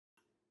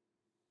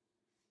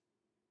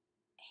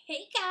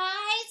Hey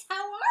guys,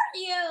 how are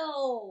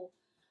you?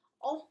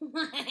 Oh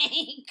my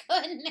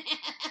goodness.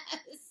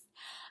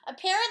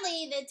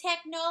 Apparently the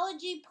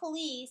technology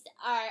police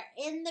are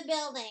in the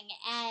building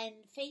and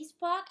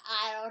Facebook,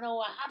 I don't know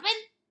what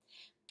happened.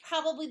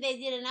 Probably they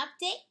did an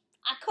update.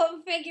 I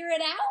couldn't figure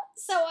it out,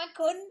 so I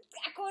couldn't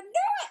do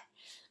it.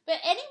 But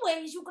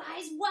anyways, you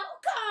guys,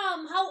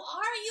 welcome. How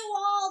are you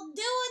all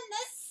doing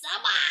this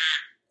summer?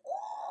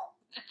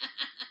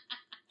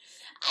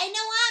 I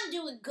know I'm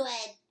doing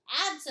good.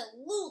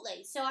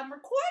 Absolutely. So I'm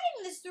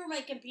recording this through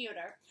my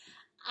computer.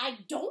 I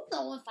don't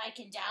know if I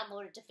can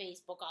download it to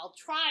Facebook. I'll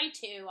try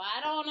to.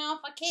 I don't know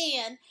if I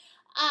can.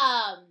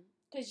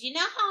 Because you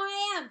know how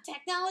I am.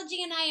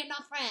 Technology and I are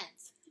not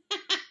friends.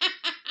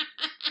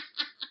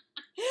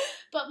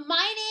 But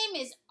my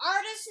name is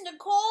Artist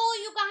Nicole,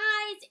 you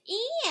guys.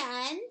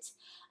 And,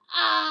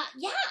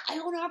 I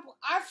own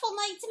Artful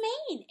Nights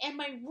Maine. And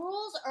my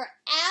rules are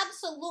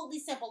absolutely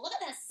simple. Look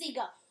at that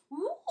seagull.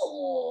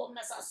 Ooh,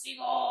 Mr.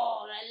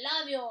 Seagull, I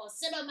love you.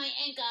 Sit on my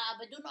anchor,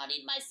 but do not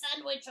eat my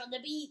sandwich on the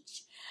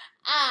beach.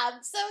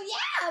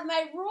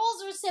 My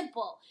rules are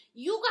simple.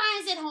 You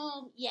guys at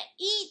home, you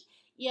eat,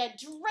 you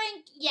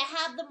drink, you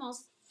have the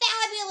most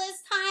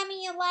fabulous time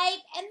in your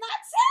life, and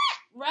that's it,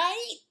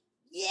 right?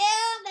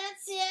 Yeah,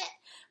 that's it.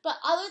 But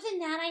other than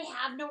that, I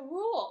have no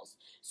rules.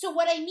 So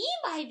what I mean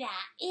by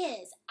that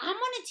is I'm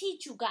going to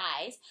teach you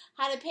guys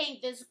how to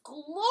paint this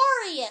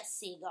glorious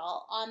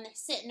seagull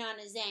sitting on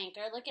his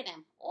anchor. Look at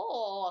him.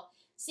 Oh,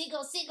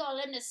 seagull, seagull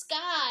in the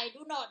sky.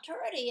 Do not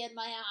turdy in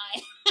my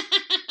eye.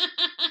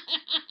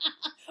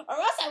 Or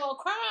else I will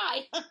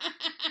cry.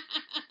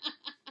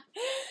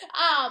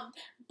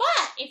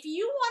 But if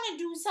you want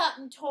to do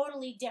something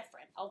totally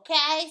different,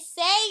 okay?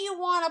 Say you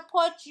want to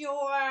put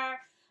your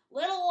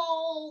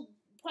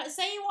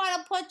say you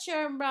want to put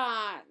your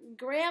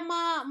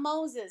Grandma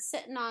Moses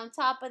sitting on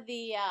top of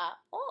the,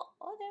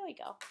 there we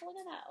go. Look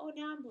at that. Oh,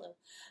 now I'm blue.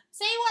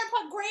 Say you want to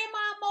put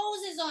Grandma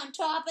Moses on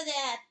top of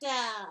that,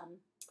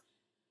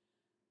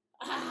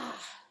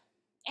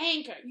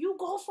 anchor. You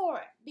go for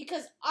it.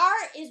 Because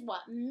art is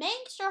what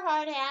makes your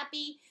heart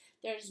happy.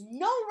 There's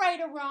no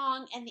right or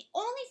wrong. And the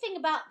only thing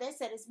about this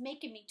that is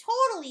making me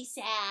totally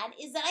sad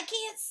is that I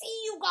can't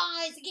see you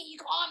guys to get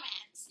your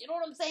comments. You know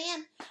what I'm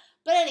saying?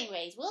 But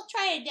anyways, we'll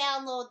try to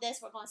download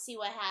this. We're going to see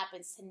what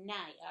happens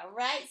tonight, all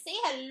right? Say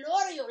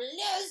hello to your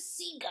little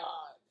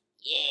seagull.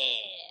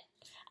 Yeah.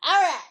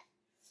 All right.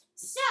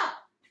 So,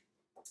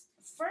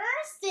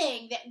 first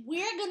thing that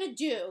we're going to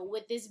do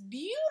with this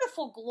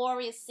beautiful,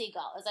 glorious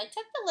seagull is I took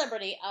the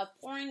liberty of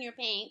pouring your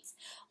paints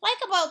like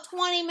about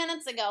 20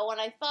 minutes ago when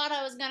I thought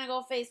I was going to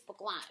go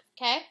Facebook Live,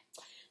 okay?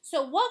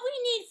 So what we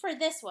need for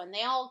this one,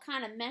 they all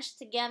kind of mesh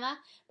together.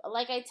 But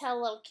like I tell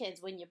little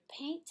kids, when your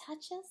paint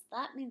touches,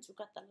 that means you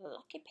got the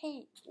lucky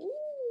paint.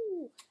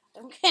 Ooh,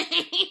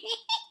 okay.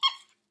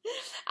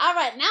 All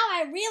right, now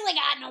I really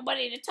got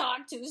nobody to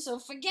talk to, so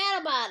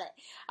forget about it.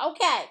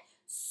 Okay,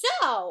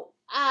 so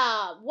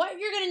what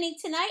you're going to need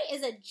tonight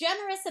is a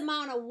generous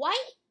amount of white,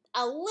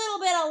 a little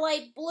bit of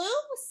light blue,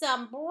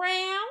 some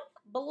brown,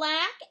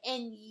 black,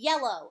 and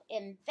yellow.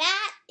 And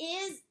that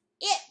is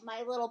it,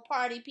 my little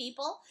party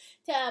people,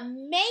 to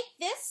make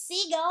this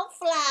seagull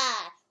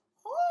fly.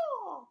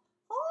 Oh,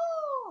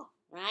 oh,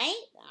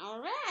 right?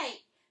 All right.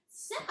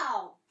 So,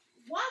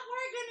 what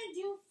we're going to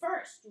do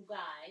first, you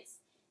guys,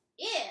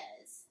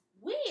 is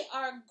we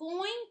are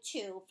going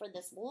to, for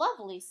this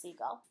lovely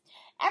seagull,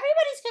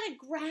 everybody's going to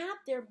grab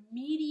their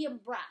medium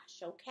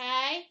brush,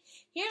 okay?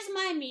 Here's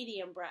my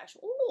medium brush.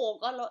 Ooh,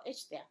 got a little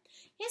itch there.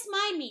 Here's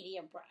my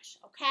medium brush,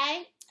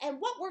 okay? And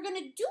what we're going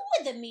to do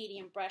with the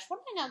medium brush, what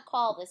am I going to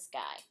call this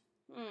guy?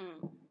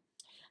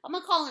 I'm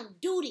going to call him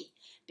Duty,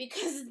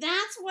 because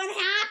that's what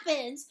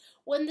happens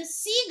when the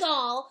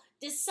seagull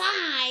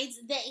decides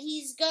that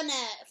he's going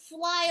to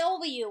fly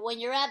over you when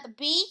you're at the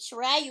beach,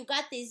 right? You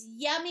got these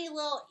yummy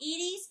little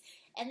eaties,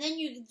 and then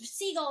the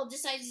seagull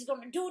decides he's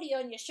going to duty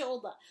on your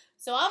shoulder.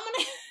 So I'm going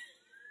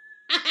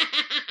to...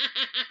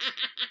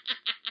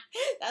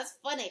 That's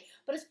funny,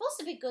 but it's supposed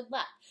to be good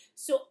luck.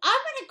 So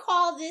I'm going to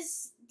call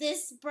this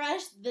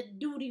brush the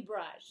Duty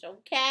brush,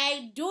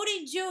 okay?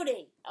 Duty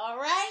Judy, all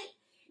right?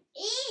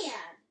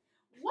 And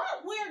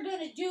what we're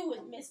going to do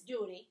with Miss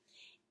Duty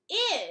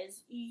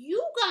is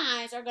you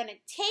guys are going to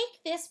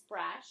take this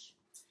brush,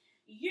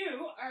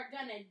 you are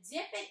going to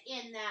dip it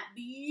in that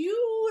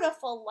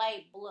beautiful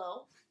light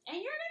blue, and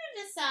you're going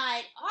to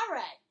decide, all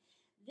right,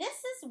 this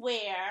is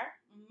where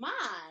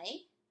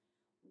my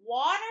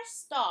water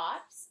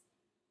stops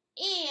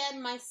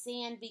and my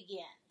sand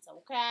begins,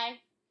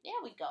 okay?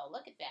 There we go.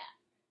 Look at that.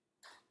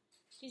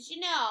 Because,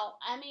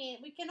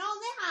 we can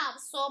only have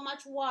so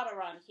much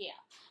water on here,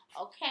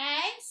 okay?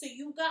 So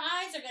you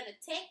guys are going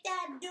to take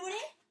that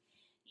Duty.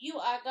 You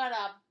are going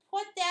to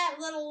put that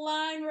little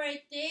line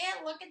right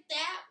there. Look at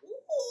that.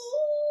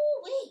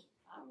 Ooh-wee.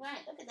 All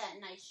right. Look at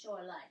that nice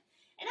shoreline.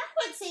 And I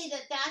would say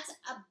that that's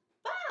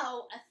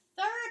about a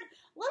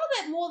little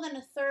bit more than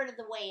a third of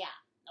the way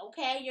up,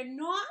 okay? You're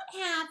not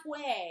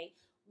halfway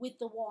with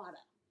the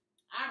water.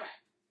 All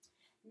right.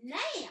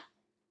 Now,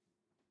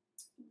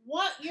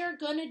 what what you're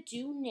going to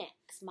do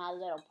next, my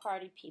little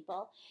party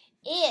people,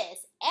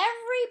 is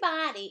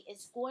everybody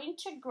is going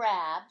to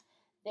grab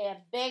their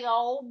big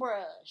old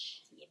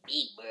brush. Your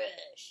big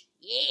brush.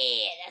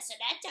 Yeah, that's what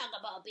I talk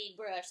about, big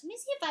brush. Let me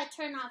see if I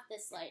turn off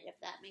this light, if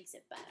that makes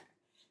it better.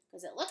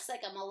 Because it looks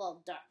like I'm a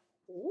little dark.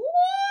 Whoa!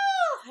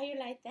 How you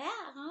like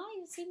that, huh?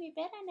 You see me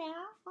better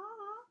now?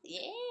 Uh-huh.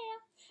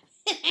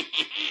 Yeah.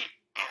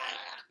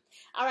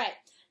 All right.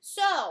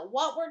 So,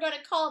 what we're going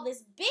to call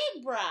this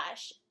big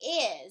brush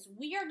is,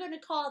 we are going to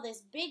call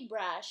this big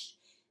brush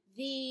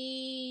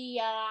the,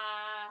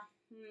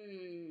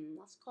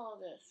 let's call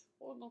this,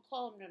 what are we going to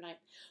call them tonight?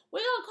 We're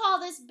going to call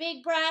this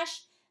big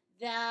brush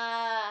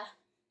the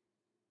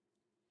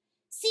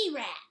sea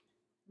rat.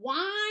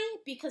 Why?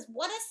 Because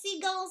what are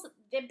seagulls?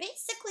 They're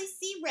basically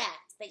sea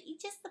rats. They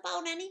eat just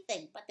about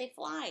anything, but they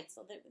fly,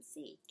 so they're the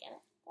sea. Get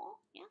it? Oh,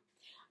 yeah.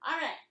 All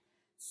right.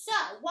 So,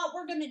 what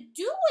we're going to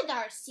do with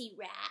our sea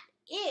rat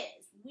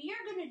is we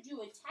are going to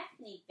do a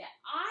technique that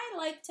I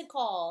like to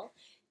call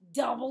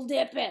double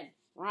dipping,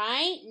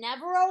 right?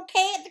 Never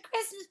okay at the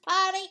Christmas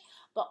party,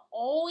 but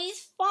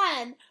always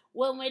fun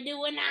when we're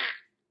doing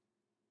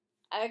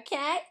that.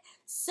 Okay?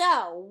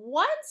 So,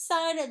 one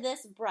side of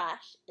this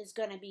brush is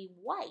going to be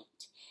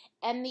white,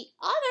 and the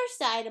other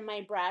side of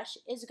my brush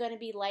is going to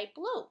be light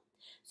blue.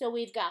 So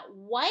we've got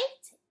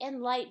white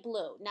and light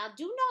blue. Now,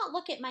 do not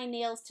look at my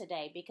nails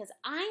today because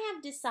I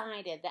have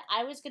decided that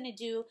I was going to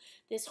do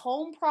this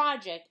home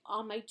project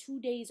on my 2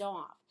 days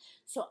off.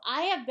 So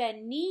I have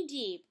been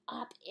knee-deep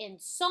up in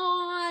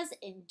saws,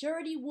 in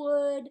dirty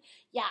wood.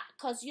 Yeah,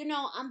 because, you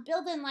know, I'm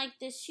building like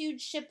this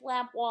huge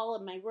shiplap wall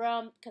in my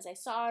room because I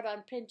saw it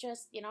on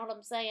Pinterest. You know what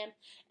I'm saying?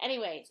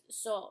 Anyways,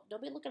 so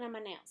don't be looking at my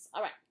nails.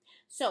 All right.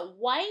 So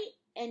white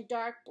and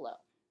dark blue.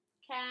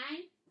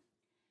 Okay?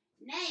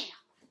 Now,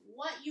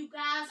 what you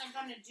guys are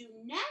going to do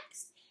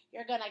next,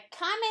 you're going to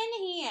come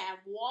in here and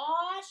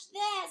wash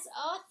this.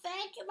 Oh,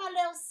 thank you, my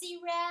little sea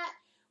rat.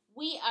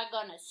 We are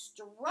going to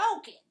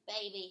stroke it,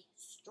 baby.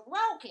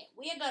 Stroke it.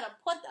 We are going to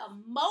put the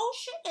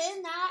motion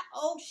in that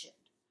ocean.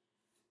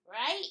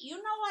 Right? You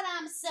know what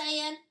I'm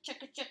saying.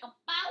 Chicka, chicka,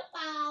 pow,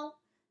 pow.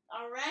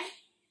 All right?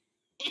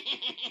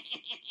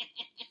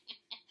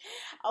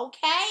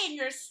 Okay, and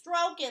you're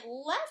stroking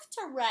left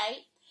to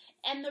right.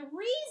 And the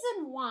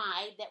reason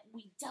why that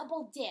we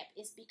double dip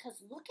is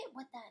because look at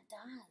what that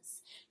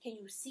does. Can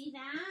you see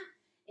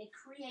that? It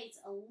creates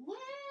a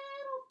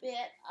little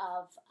bit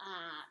of,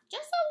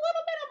 just a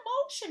little bit of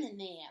motion in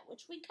there,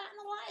 which we kind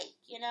of like,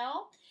 you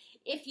know.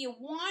 If you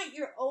want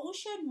your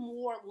ocean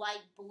more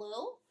light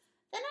blue,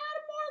 then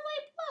add more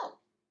light blue.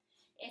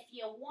 If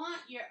you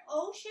want your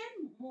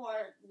ocean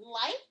more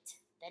light,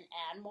 then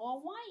add more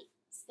white.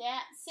 It's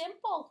that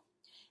simple.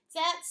 It's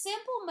that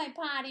simple, my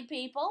party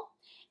people.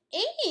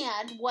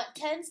 And what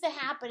tends to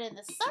happen in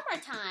the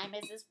summertime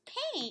is this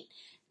paint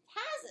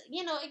has,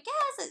 you know, it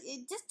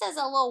just does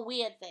a little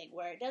weird thing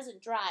where it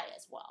doesn't dry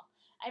as well.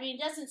 I mean,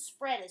 it doesn't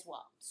spread as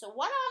well. So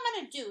what I'm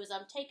going to do is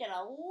I'm taking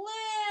a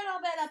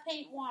little bit of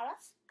paint water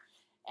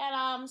and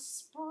I'm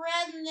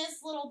spreading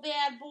this little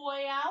bad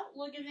boy out.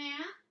 Look at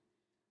that.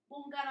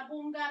 Boom, gada,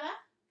 boom, gada.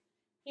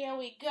 Here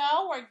we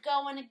go. We're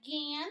going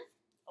again.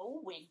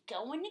 Oh, we're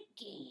going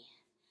again.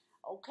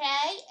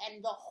 Okay,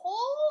 and the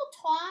whole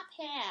top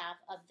half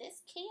of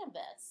this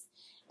canvas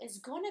is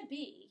going to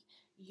be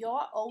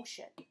your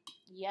ocean.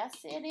 Yes,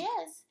 it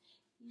is.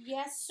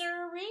 Yes,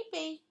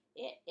 sir-reepy.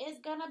 It is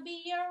going to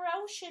be your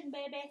ocean,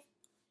 baby.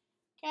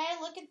 Okay,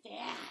 look at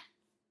that.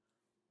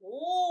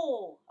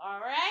 Oh, all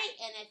right.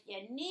 And if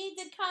you need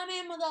to come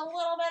in with a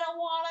little bit of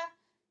water,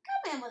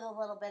 come in with a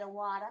little bit of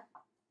water.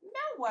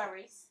 No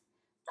worries.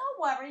 Don't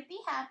worry. Be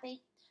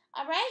happy.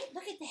 All right,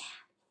 look at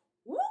that.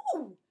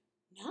 Woo!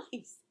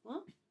 Nice, huh?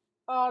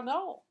 Oh,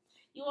 no.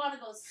 You want to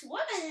go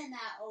swimming in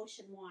that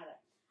ocean water.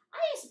 I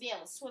used to be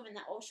able to swim in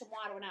the ocean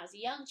water when I was a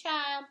young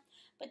child.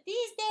 But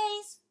these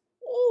days,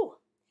 ooh,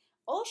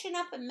 ocean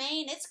up in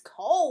Maine, it's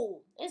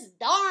cold. It's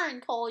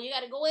darn cold. You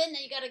got to go in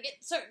there. You got to get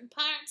certain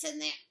parts in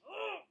there.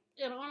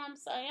 You know what I'm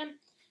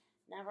saying?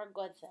 Never a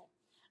good thing.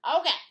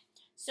 Okay,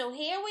 so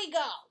here we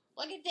go.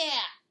 Look at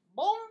that.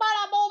 Boom,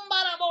 bada, boom,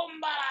 bada, boom,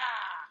 bada.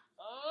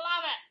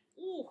 Love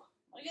it. Ooh,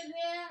 look at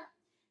that.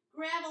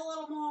 Grab a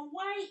little more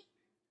white,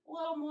 a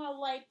little more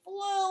light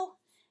blue,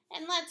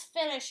 and let's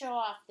finish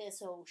off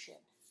this ocean.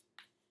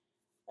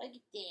 Look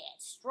at that.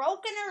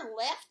 Stroking her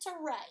left to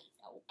right,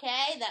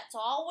 okay? That's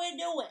all we're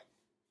doing.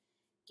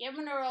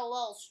 Giving her a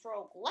little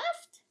stroke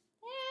left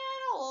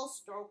and a little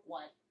stroke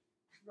white.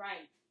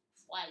 Right,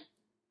 white.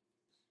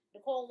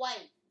 Nicole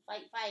White,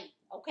 fight, fight,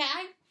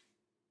 okay?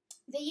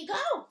 There you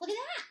go. Look at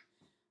that.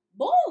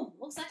 Boom.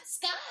 Looks like a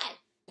sky,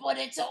 but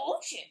it's an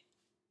ocean.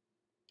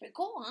 Pretty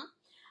cool, huh?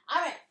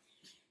 All right.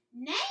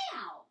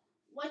 Now,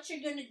 what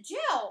you're going to do,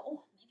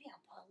 oh, maybe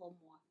I'll put a little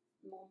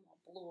more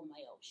blue in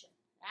my ocean.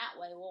 That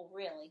way we'll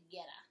really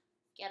get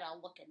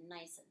her looking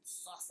nice and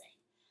saucy.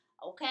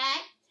 Okay?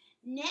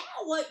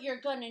 Now what you're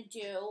going to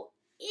do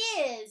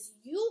is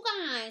you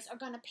guys are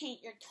going to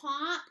paint your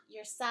top,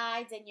 your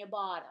sides, and your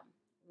bottom.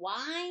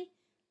 Why?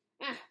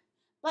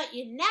 But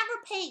you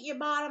never paint your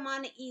bottom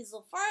on the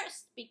easel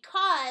first,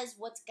 because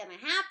what's going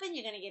to happen,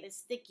 you're going to get a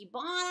sticky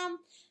bottom.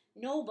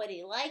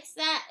 Nobody likes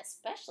that,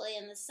 especially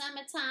in the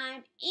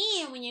summertime.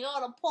 And when you go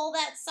to pull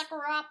that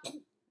sucker up,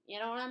 you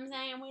know what I'm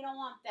saying? We don't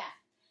want that.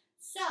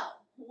 So,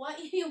 what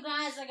you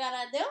guys are going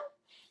to do,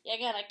 you're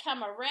going to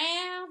come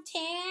around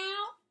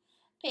town,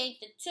 paint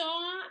the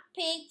top,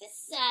 paint the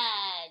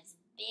sides,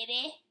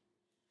 baby.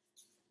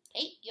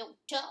 Paint your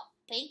top,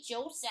 paint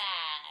your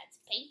sides,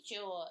 paint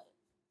your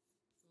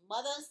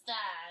mother's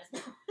thighs.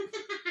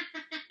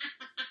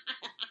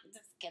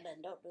 Just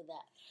kidding, don't do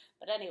that.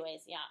 But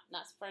anyways, yeah,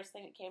 that's the first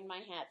thing that came to my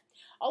head.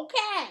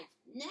 Okay,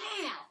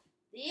 now,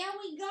 there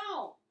we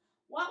go.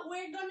 What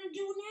we're going to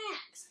do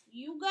next,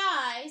 you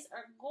guys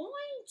are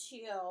going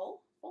to,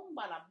 boom,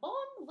 bada,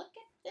 boom, look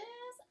at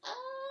this,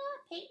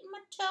 painting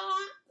my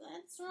top,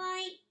 that's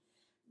right,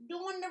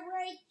 doing the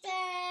right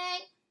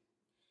thing.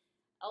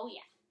 Oh,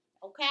 yeah,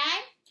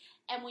 okay?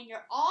 And when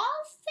you're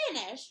all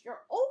finished,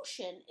 your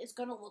ocean is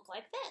going to look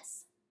like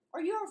this,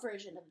 or your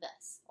version of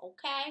this,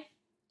 okay?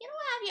 You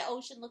don't have your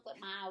ocean look like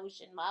my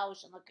ocean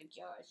look like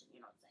your ocean, you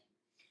know what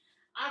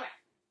I'm saying? All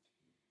right.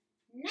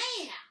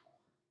 Now,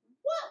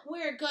 what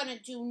we're going to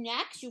do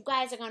next, you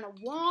guys are going to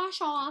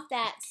wash off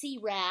that sea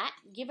rat,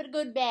 give it a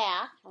good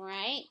bath, all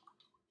right?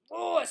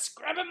 Oh,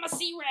 scrubbing my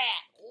sea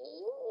rat.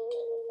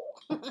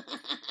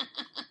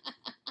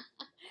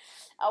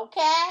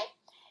 Okay?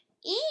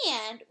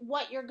 And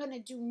what you're going to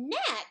do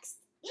next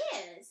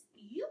is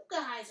you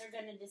guys are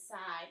going to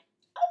decide,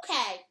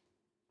 okay,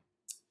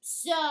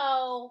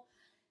 so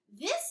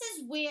this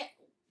is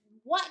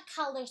what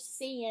color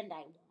sand I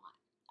want,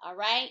 all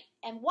right?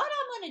 And what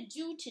I'm going to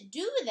do to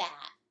do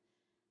that,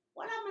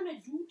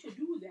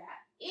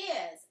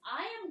 is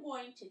I am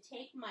going to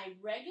take my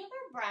regular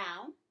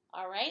brown,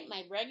 all right,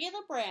 my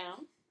regular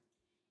brown,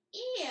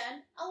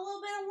 and a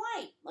little bit of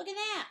white. Look at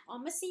that,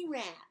 on my sea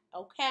rat,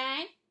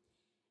 okay?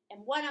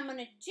 And what I'm going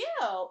to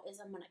do is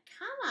I'm going to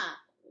come up,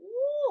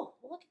 ooh,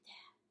 look at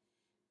that,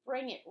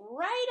 bring it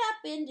right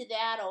up into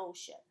that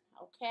ocean,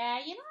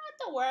 okay? You don't have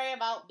to worry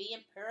about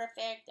being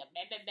perfect,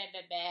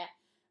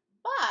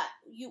 but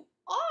you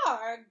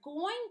are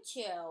going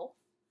to,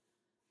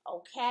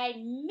 okay,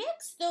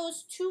 mix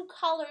those two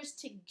colors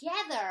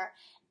together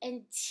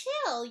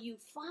until you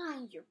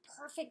find your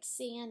perfect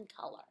sand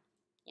color.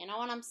 You know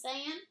what I'm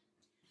saying?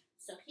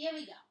 So here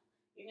we go.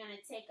 You're going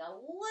to take a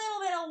little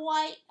bit of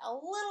white, a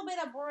little bit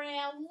of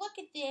brown. Look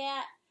at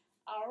that.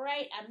 All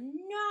right, I'm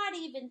not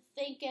even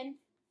thinking.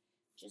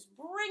 Just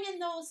bringing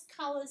those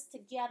colors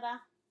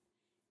together.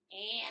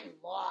 And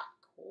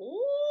look.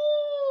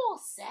 Ooh,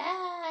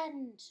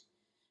 sand.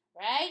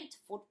 Right?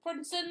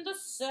 Footprints in the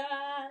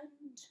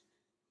sand.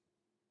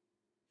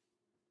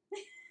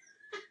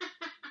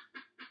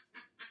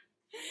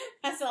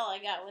 That's all I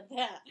got with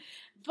that.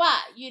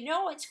 But, you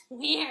know what's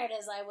weird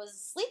is I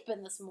was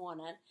sleeping this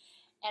morning,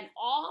 and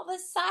all of a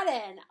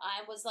sudden,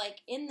 I was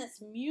like in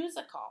this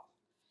musical,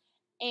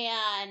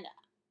 and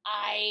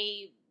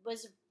I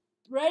was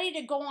ready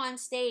to go on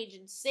stage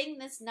and sing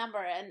this number,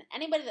 and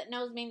anybody that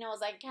knows me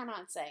knows I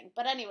cannot sing.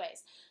 But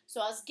anyways,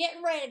 so I was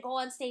getting ready to go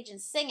on stage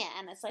and sing it,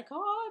 and it's like,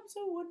 oh, I'm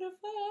so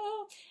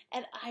wonderful.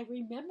 And I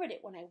remembered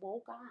it when I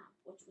woke up,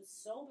 which was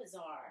so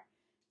bizarre.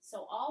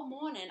 So all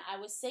morning, I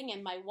was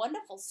singing my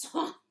wonderful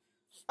song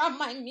from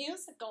my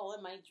musical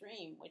in my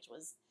dream, which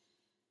was,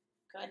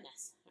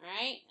 goodness, all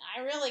right?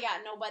 I really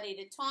got nobody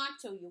to talk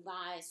to, you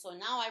guys, so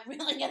now I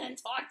really got to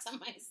talk to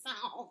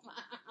myself.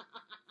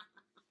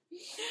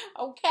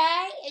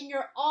 Okay? And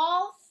you're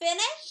all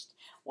finished.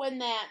 When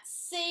that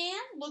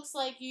sand looks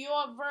like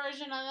your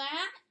version of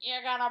that,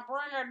 you're going to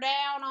bring her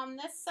down on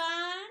this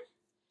side.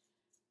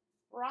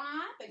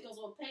 Right? Because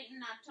we're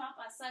painting our top,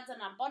 our sides,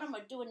 and our bottom.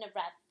 We're doing the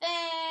right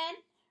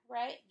thing.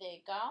 Right? There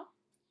you go.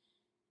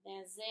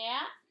 There's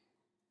that.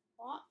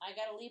 Well, I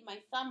got to leave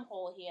my thumb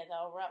hole here,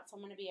 though, or else I'm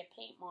going to be a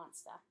paint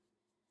monster.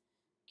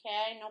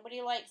 Okay?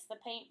 Nobody likes the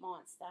paint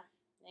monster.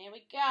 There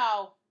we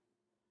go.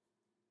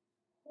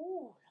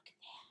 Ooh, look at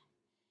that.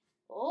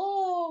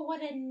 Oh,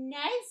 what a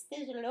nice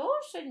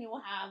lotion you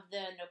have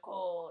there,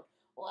 Nicole.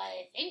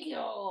 Why, thank you.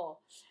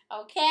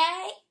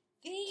 Okay?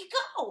 There you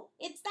go.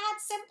 It's that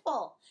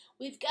simple.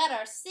 We've got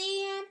our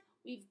sand.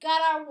 We've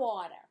got our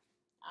water.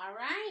 All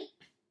right?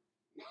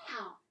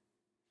 Now,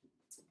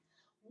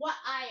 what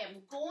I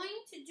am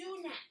going to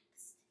do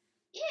next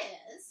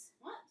is,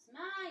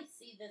 I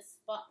see this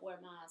spot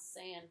where my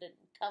sand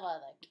didn't cover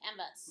the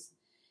canvas.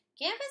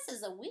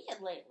 Canvases are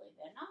weird lately.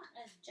 They're not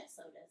as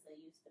gessoed as they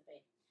used to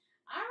be.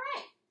 All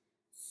right.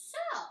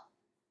 So,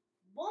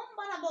 boom,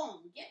 bada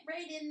boom. Get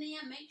right in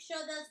there. Make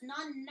sure there's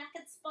no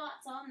naked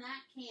spots on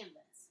that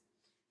canvas.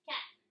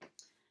 Okay.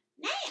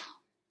 Now,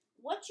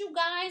 what you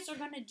guys are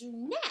going to do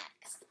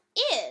next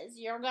is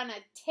you're going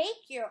to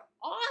take your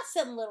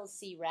awesome little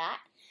sea rat.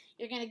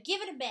 You're going to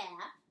give it a bath.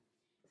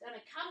 You're going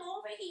to come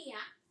over here.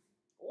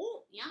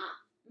 Oh, yeah.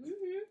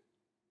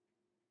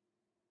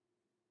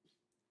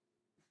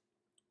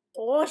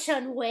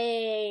 Ocean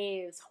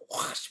waves.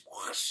 Whoosh,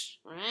 whoosh.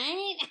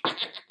 Right?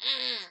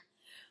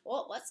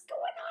 Well, what's going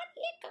on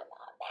here? Come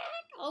on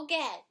back.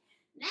 Okay.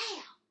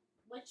 Now,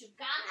 what you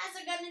guys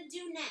are going to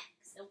do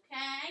next,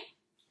 okay?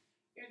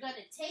 You're going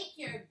to take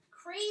your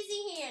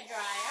crazy hair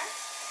dryer.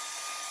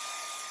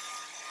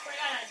 We're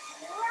going to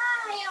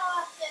dry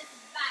off this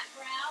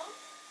background.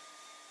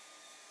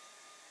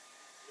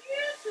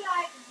 Just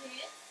like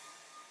this.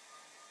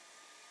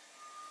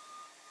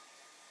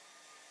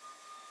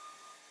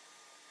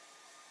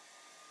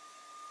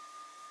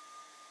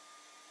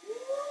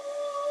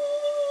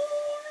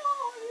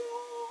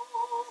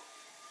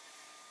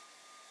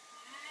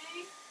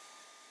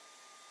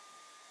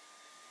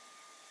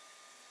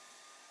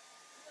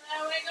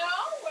 There we go.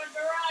 We're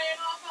drying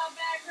off our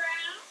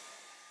background.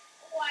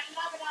 Oh, I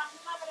love it. I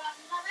love it. I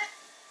love it.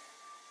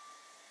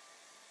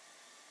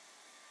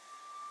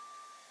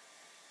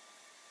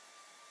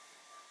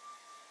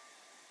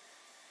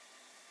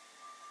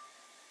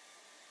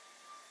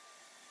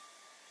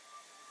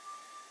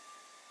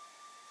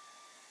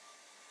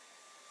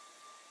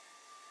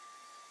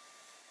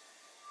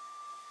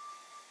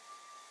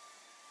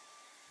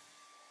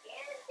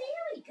 Yeah,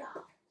 there we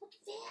go. Look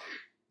at that.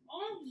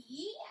 Oh,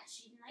 yeah.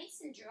 She's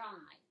nice and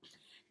dry.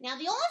 Now,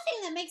 the only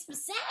thing that makes me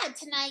sad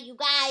tonight, you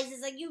guys,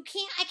 is like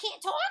I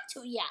can't talk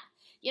to ya.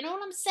 You know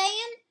what I'm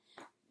saying?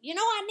 You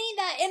know I need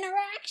that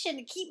interaction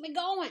to keep me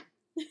going.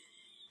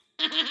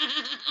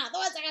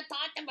 Otherwise, I gotta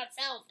talk to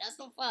myself. That's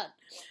no fun.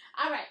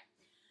 All right.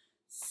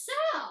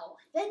 So,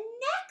 the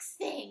next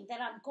thing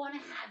that I'm going to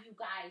have you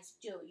guys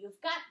do,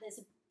 you've got this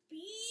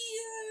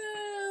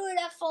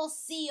beautiful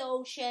sea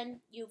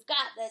ocean. You've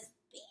got this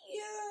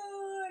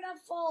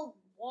beautiful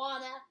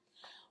water.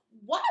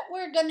 What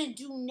we're going to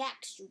do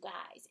next, you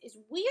guys, is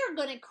we are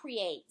going to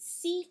create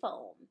sea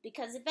foam.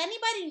 Because if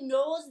anybody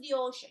knows the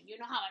ocean, you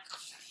know how it,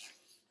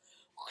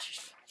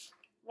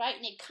 right?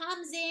 And it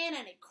comes in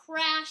and it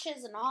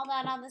crashes and all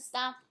that other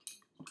stuff.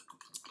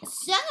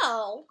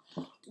 So,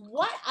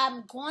 what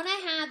I'm going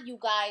to have you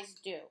guys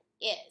do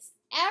is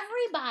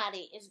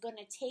everybody is going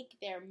to take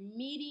their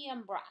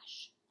medium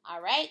brush. All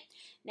right.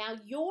 Now,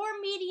 your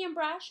medium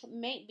brush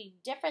may be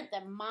different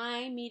than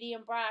my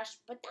medium brush,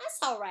 but that's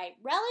all right,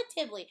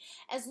 relatively,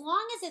 as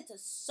long as it's a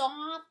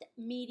soft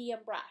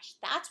medium brush.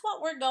 That's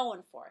what we're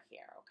going for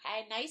here,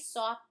 okay? Nice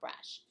soft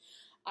brush.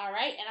 All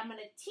right, and I'm going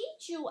to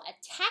teach you a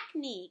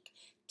technique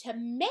to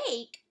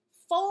make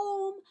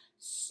foam,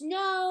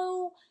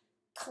 snow,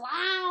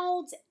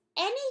 clouds,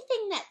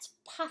 anything that's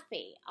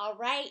puffy, all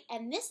right?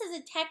 And this is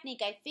a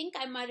technique I think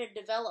I might have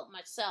developed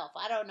myself.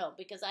 I don't know,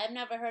 because I've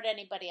never heard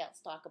anybody else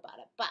talk about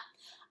it. But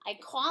I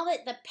call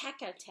it the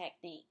pecker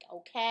technique,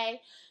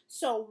 okay?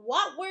 So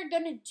what we're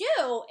going to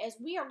do is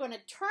we are going to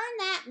turn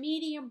that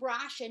medium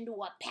brush into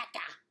a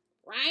pecker,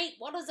 right?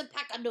 What does a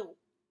pecker do?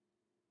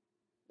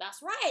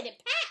 That's right,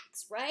 it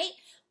pecks, right?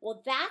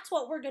 Well, that's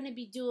what we're going to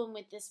be doing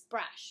with this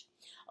brush,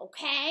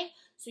 okay?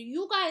 So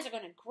you guys are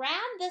going to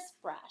grab this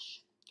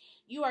brush.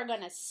 You are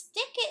going to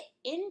stick it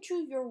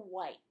into your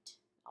white,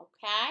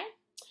 okay?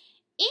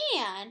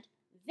 And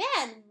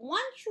then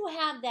once you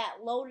have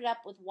that loaded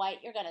up with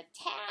white, you're going to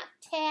tap,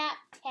 tap,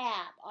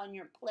 tap on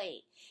your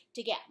plate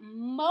to get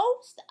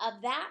most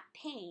of that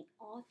paint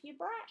off your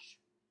brush.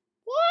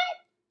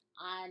 What?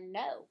 I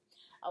know,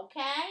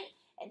 okay?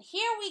 And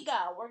here we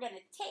go. We're going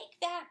to take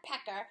that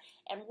pecker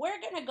and we're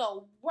going to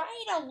go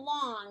right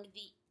along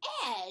the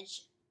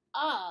edge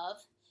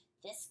of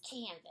this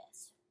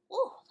canvas.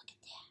 Ooh, look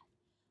at that.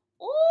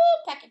 Ooh,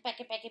 pecky,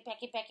 pecky, pecky,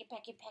 pecky, pecky,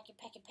 pecky, pecky,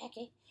 pecky,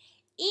 pecky.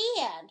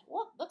 And,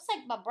 whoop, looks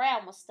like my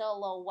brown was still a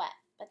little wet,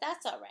 but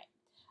that's all right.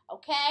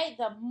 Okay,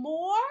 the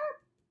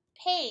more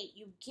paint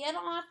you get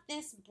off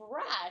this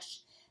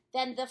brush,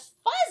 then the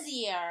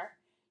fuzzier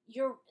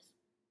your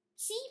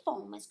sea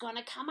foam is going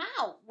to come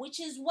out, which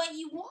is what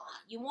you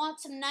want. You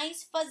want some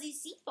nice fuzzy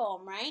sea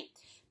foam, right?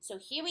 So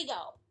here we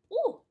go.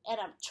 Ooh,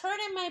 and I'm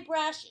turning my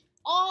brush in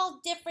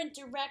all different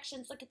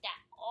directions. Look at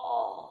that.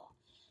 Oh,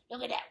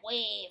 look at that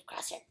wave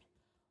crescent.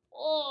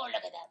 Oh,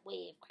 look at that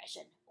wave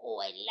crescent. Oh,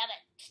 I love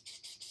it.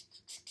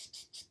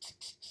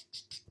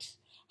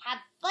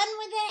 Have fun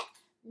with it.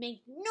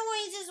 Make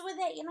noises with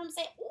it. You know what I'm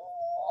saying?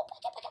 Ooh,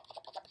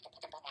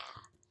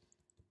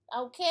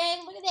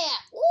 okay, look at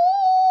that.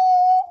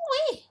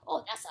 Ooh, wee.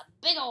 Oh, that's a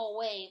big old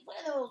wave. Look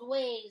at those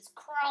waves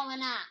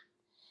crawling up.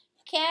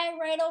 Okay,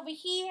 right over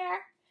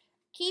here.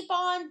 Keep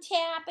on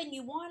tapping.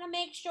 You want to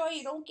make sure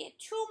you don't get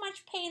too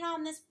much paint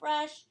on this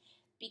brush,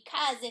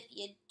 because if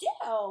you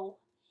do,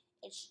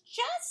 it's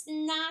just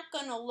not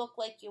going to look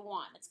like you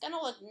want. It's going to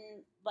look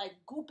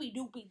like goopy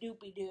doopy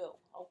doopy doo.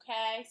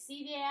 Okay?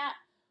 See that?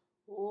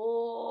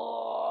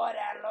 Oh,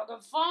 that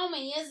looking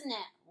foamy, isn't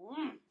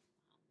it?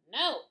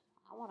 No.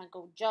 I want to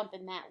go jump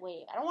in that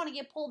wave. I don't want to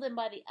get pulled in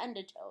by the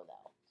undertow,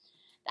 though.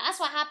 That's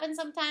what happens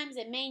sometimes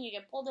in Maine. You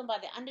get pulled in by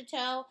the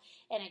undertow,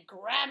 and it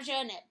grabs you,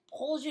 and it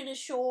pulls you to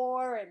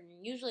shore,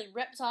 and usually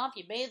rips off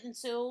your bathing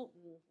suit.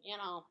 And, you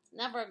know, it's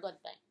never a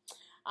good thing.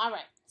 All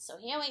right, so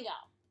here we go.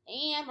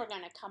 And we're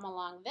going to come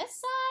along this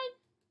side.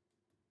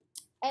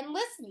 And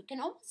listen, you can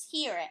almost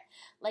hear it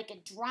like a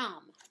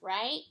drum,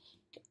 right?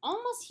 You can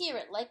almost hear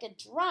it like a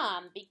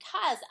drum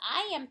because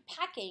I am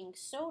pecking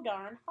so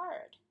darn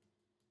hard.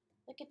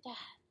 Look at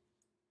that.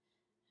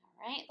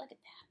 All right, look at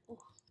that. Ooh.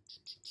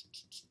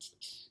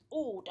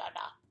 Ooh, da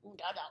da, ooh,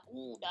 da da,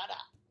 ooh, da da,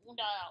 ooh,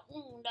 da da,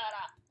 ooh, da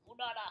da, ooh,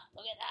 da da.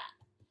 Look at that.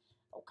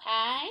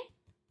 Okay.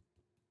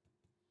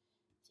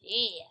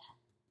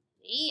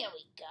 There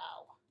we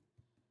go.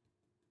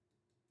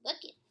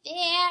 Look at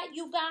that,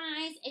 you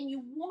guys. And you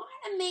want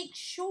to make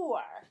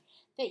sure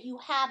that you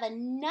have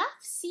enough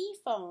sea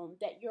foam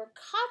that you're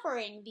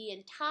covering the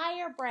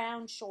entire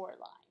brown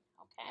shoreline.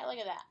 Okay, look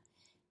at that.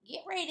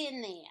 Get right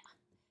in there.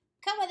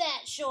 Cover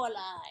that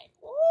shoreline.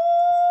 Woo!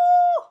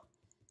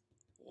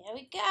 There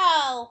we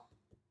go.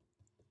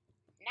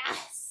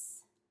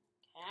 Nice.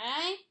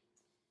 Okay.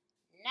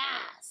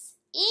 Nice.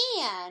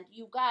 And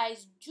you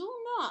guys do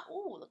not,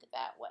 ooh, look at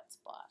that wet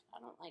spot. I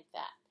don't like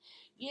that.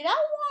 You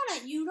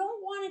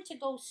don't want it to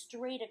go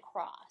straight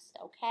across,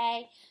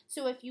 okay?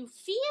 So if you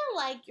feel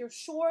like your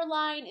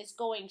shoreline is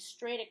going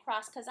straight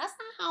across, because that's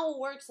not how it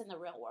works in the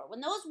real world.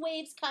 When those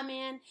waves come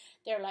in,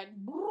 they're like,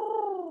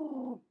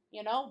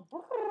 you know,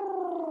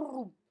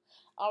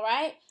 all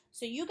right?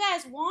 So you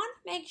guys want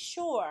to make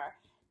sure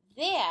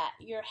that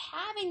you're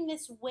having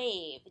this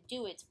wave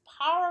do its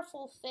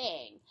powerful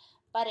thing,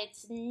 but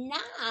it's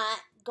not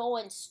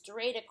going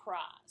straight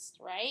across,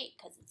 right?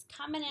 Because it's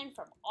coming in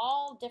from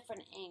all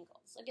different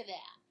angles. Look at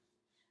that.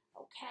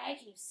 Okay,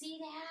 can you see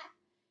that?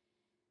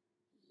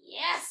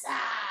 Yes,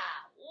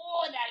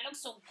 oh, that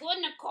looks so good,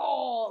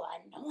 Nicole. I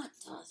know it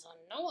does.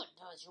 I know it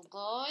does, you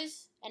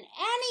guys. And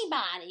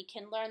anybody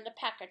can learn the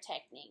pecker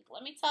technique.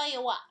 Let me tell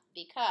you what,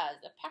 because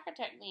the pecker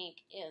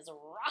technique is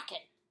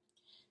rocking.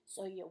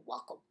 So you're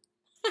welcome.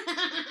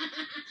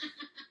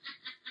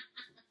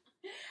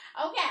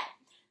 Okay,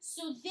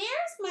 so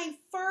there's my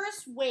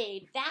first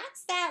wave.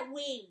 That's that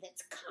wave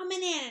that's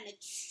coming in and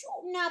it's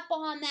shooting up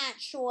on that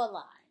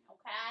shoreline,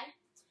 okay?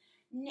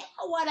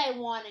 Now what I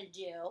want to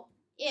do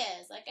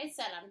is, like I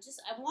said, I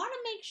want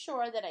to make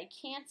sure that I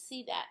can't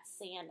see that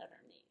sand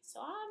underneath. So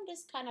I'm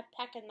just kind of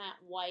pecking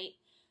that white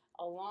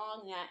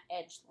along that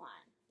edge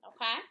line,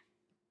 okay?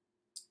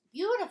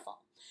 Beautiful.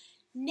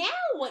 Now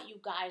what you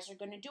guys are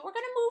going to do, we're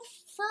going to move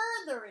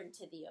further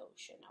into the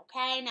ocean,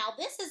 okay? Now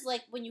this is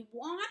like when you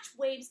watch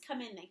waves come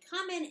in, they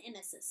come in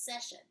a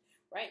succession,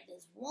 right?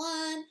 There's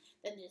one,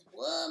 then there's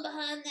one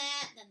behind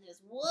that, then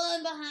there's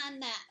one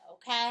behind that,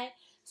 okay?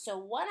 So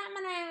what I'm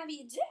going to have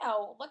you do,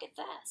 look at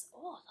this.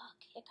 Oh, look,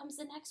 here comes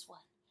the next one,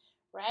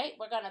 right?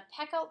 We're going to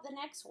peck out the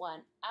next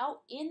one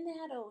out in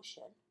that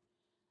ocean,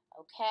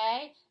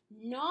 okay?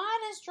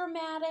 Not as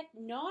dramatic,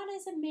 not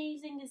as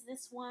amazing as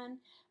this one,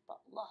 but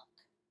look.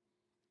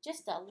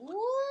 Just a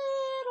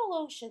little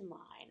ocean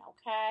line,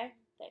 okay,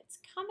 that's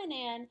coming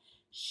in,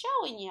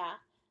 showing you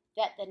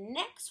that the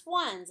next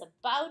one's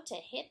about to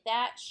hit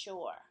that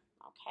shore,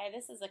 okay?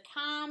 This is a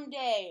calm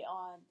day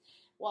on,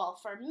 well,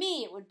 for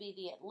me, it would be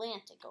the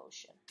Atlantic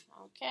Ocean,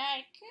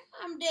 okay?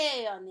 Calm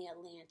day on the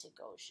Atlantic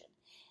Ocean.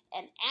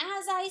 And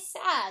as I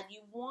said,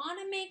 you want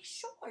to make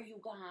sure, you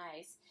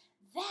guys,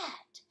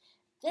 that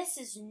this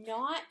is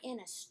not in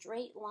a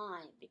straight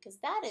line, because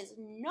that is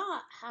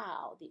not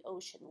how the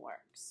ocean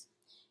works.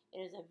 It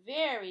is a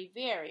very,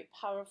 very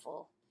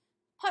powerful,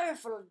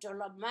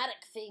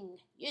 dramatic thing.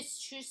 Yes,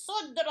 she's so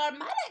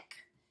dramatic.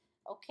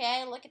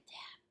 Okay, look at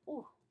that.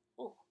 Ooh,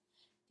 ooh.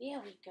 There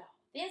we go.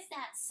 There's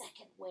that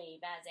second wave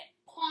as it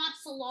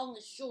pops along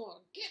the shore.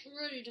 Get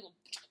ready to go.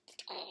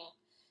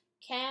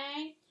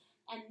 Okay?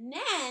 And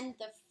then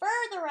the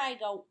further I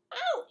go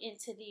out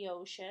into the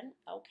ocean,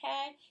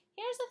 okay,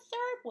 here's a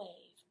third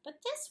wave.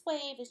 But this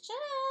wave has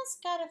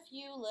just got a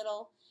few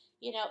little,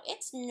 you know,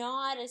 it's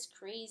not as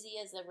crazy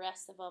as the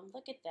rest of them.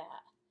 Look at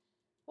that.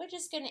 We're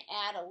just going to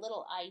add a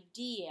little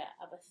idea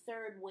of a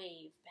third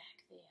wave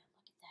back there.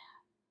 Look at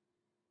that.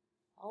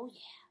 Oh,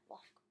 yeah.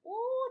 Look.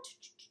 Ooh.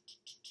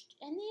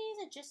 And these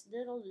are just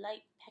little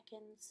light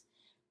peckins,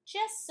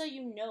 just so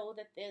you know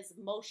that there's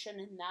motion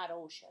in that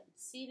ocean.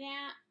 See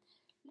that?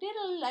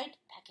 Little light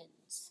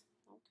peckins.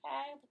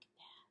 Okay, look at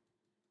that.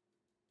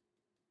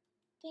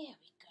 There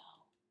we go.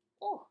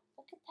 Oh,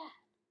 look at that.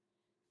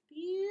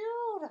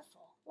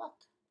 Beautiful. Look.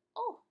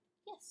 Oh,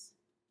 yes.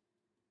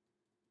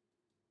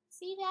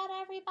 See that,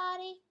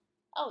 everybody?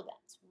 Oh,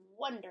 that's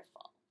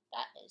wonderful.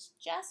 That is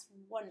just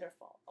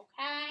wonderful,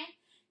 okay?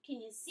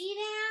 Can you see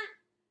that?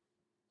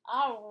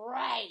 All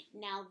right.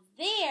 Now,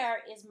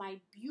 there is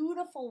my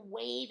beautiful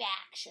wave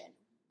action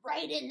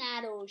right in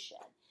that ocean.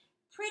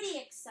 Pretty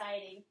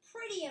exciting.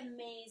 Pretty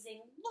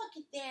amazing. Look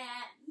at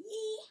that.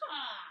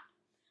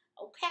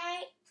 Yeehaw.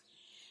 Okay?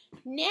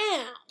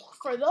 Now,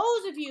 for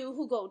those of you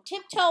who go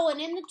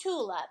tiptoeing in the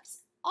tulips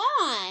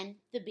on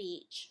the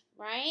beach,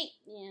 right?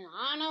 You know,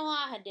 I know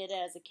I did it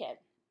as a kid.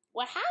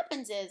 What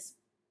happens is,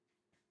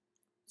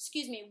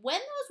 when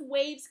those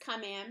waves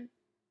come in,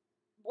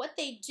 what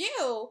they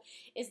do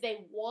is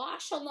they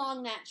wash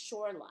along that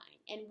shoreline.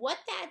 And what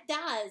that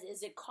does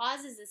is it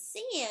causes the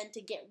sand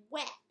to get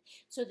wet.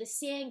 So the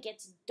sand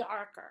gets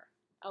darker,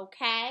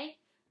 okay?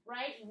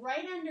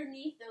 Right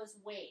underneath those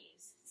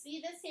waves. See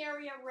this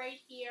area right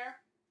here?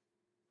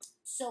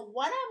 So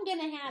what I'm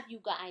going to have you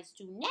guys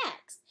do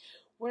next,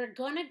 we're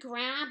going to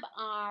grab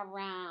our,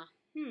 what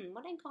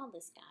do I call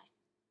this guy?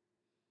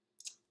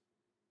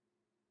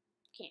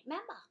 Can't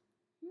remember.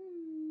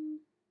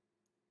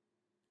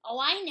 Oh,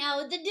 I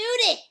know, the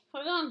duty.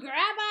 We're going to grab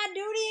our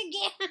duty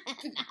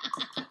again.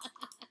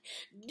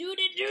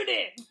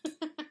 Duty.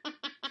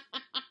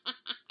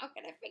 How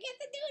can I forget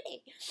the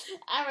duty?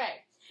 All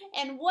right.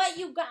 And what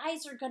you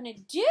guys are going to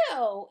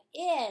do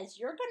is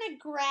you're going to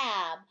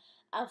grab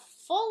a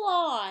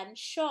full-on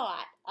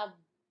shot of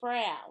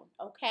brown,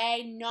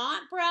 okay?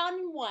 Not brown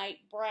and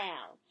white,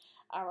 brown.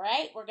 All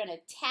right? We're going to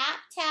tap,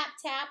 tap,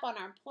 tap on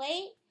our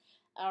plate.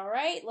 All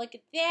right, look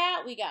at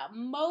that. We got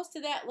most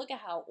of that. Look at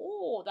how,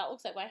 oh, that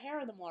looks like my hair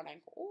in the morning.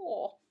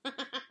 Oh.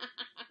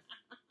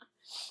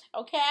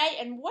 Okay,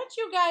 and what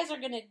you guys are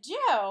going to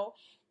do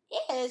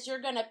is you're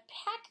going to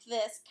peck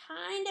this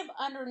kind of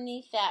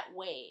underneath that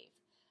wave.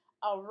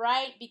 All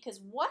right, because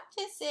what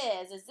this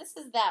is this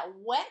is that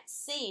wet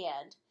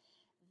sand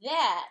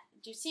that,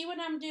 do you see what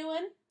I'm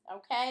doing?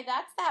 Okay,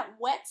 that's that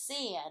wet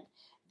sand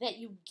that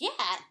you get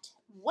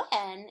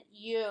when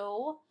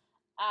you,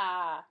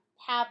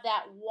 have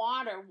that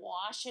water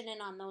washing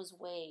in on those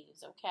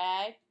waves,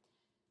 okay?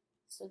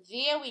 So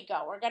there we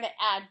go. We're going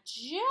to add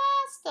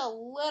just a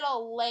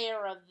little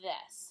layer of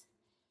this.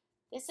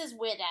 This is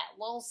where that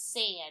little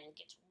sand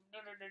gets.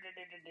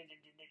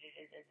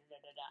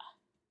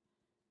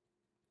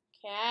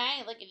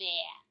 Okay, look at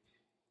that.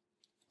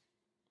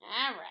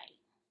 All right.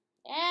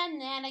 And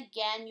then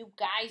again, you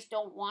guys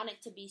don't want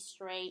it to be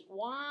straight.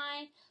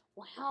 Why?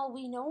 Well,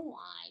 we know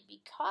why.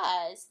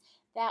 Because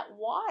that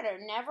water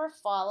never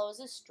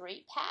follows a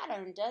straight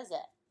pattern, does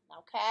it?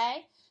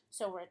 Okay?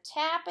 So we're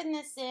tapping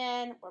this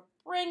in. We're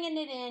bringing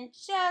it in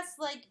just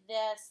like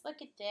this.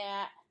 Look at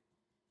that.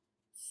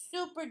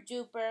 Super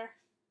duper.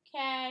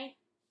 Okay?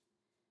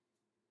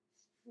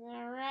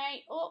 All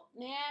right. Oh,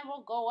 man,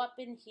 we'll go up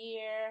in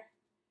here.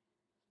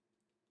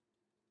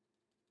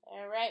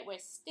 All right. We're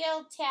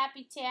still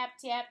tappy, tap,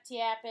 tap,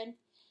 tapping.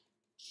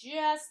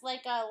 Just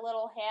like a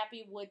little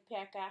happy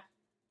woodpecker.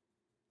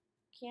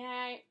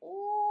 Okay.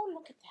 Oh,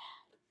 look at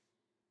that.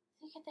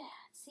 Look at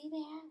that. See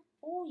that?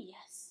 Oh,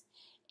 yes.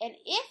 And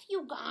if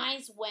you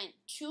guys went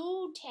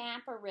too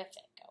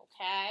tapperific,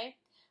 okay,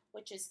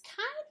 which is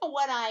kind of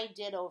what I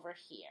did over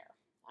here.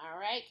 All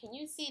right. Can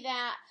you see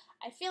that?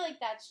 I feel like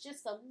that's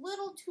just a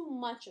little too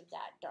much of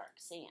that dark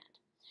sand.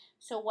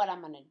 So what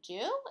I'm going to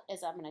do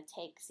is I'm going to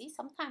take, see,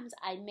 sometimes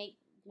I make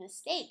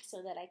mistakes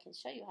so that I can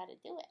show you how to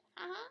do it.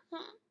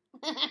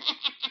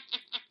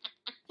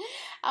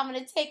 I'm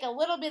going to take a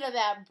little bit of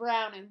that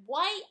brown and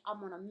white. I'm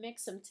going to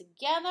mix them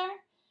together.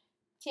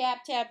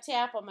 Tap, tap,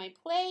 tap on my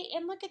plate.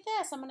 And look at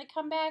this. I'm going to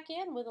come back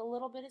in with a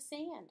little bit of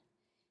sand.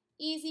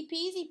 Easy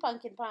peasy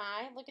pumpkin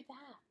pie. Look at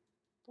that.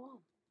 Boom.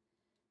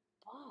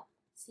 Boom.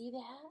 See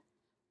that?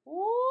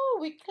 Ooh,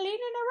 we're cleaning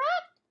her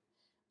up.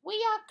 We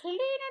are cleaning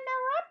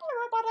her up,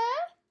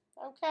 everybody.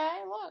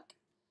 Okay, look.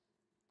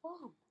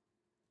 Boom.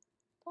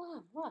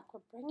 Boom. Look,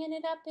 we're bringing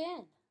it up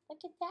in.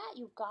 Look at that,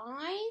 you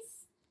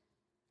guys.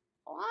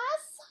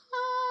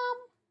 Awesome.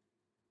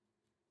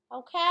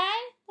 Okay,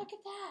 look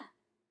at that.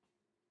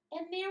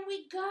 And there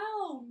we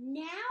go.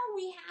 Now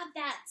we have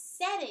that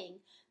setting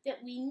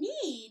that we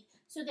need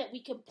so that we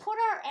can put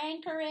our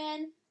anchor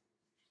in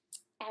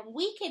and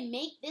we can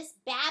make this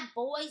bad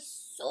boy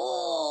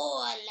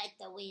soar like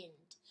the wind.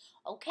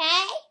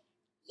 Okay?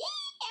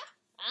 Yeah,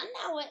 I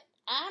know it.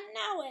 I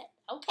know it.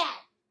 Okay.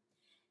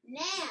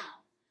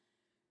 Now,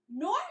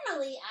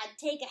 normally I'd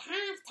take a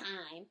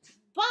halftime,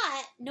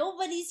 but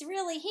nobody's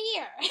really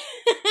here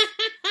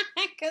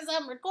because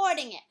I'm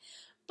recording it.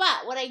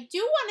 But what I do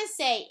want to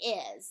say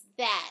is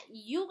that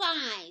you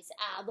guys,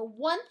 the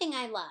one thing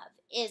I love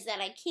is that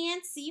I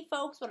can't see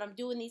folks when I'm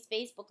doing these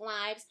Facebook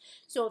Lives.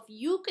 So if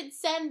you could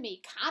send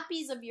me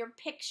copies of your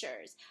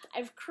pictures,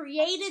 I've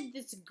created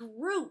this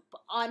group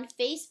on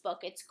Facebook.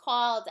 It's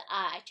called,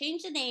 I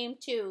changed the name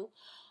to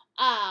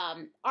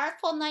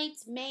Artful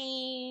Nights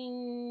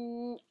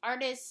Maine,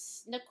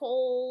 Artist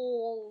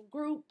Nicole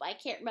group. I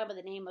can't remember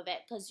the name of it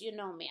because you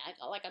know me. I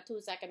got like a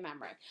 2-second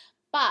memory.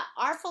 But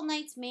Artful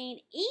Nights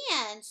Maine,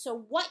 and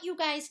so what you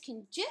guys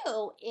can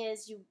do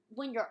is you,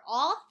 when you're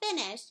all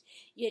finished,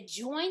 you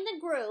join the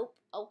group,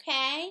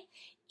 okay?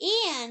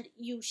 And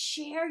you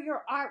share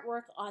your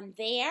artwork on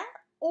there,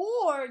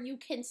 or you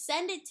can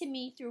send it to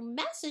me through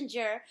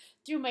Messenger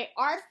through my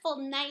Artful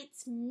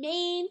Nights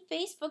Maine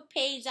Facebook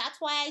page. That's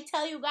why I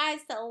tell you guys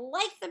to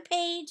like the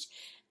page.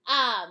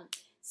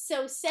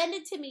 So send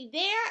it to me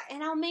there,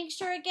 and I'll make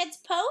sure it gets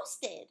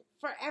posted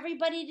for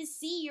everybody to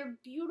see your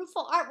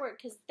beautiful artwork,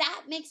 because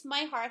that makes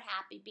my heart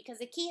happy, because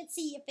I can't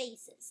see your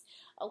faces,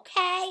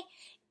 okay?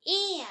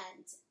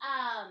 And,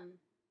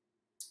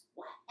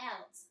 what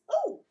else?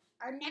 Oh,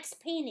 our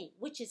next painting,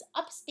 which is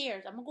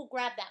upstairs. I'm going to go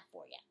grab that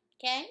for you,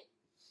 okay?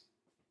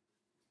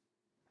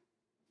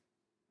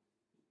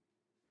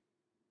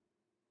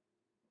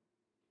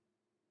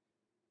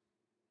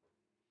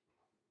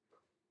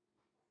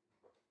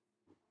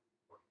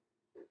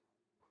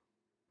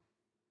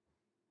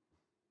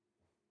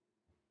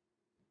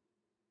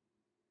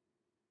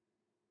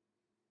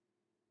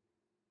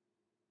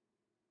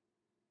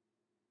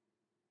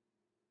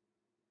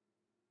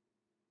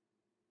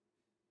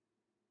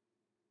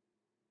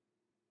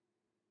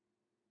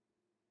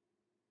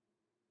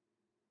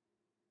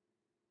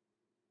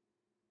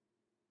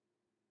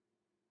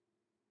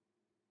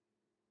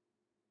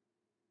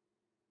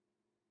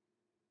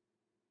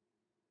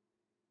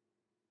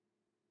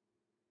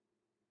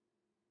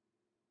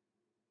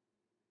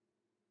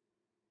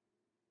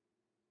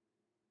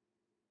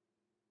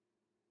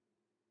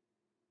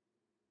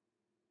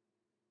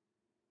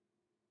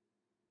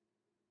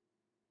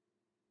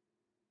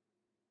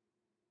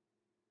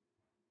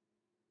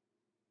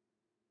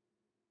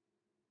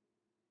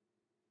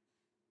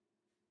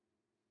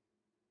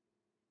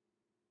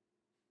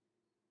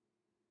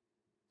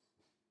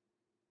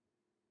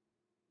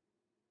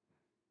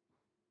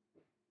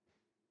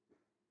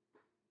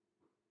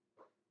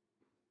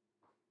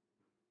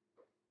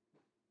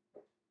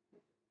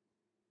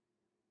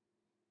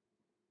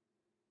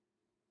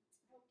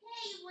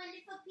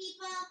 wonderful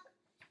people.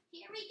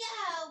 Here we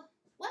go.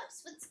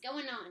 Whoops, what's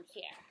going on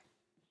here?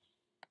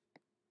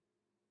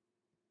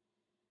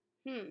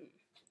 All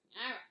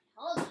right,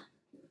 hold on.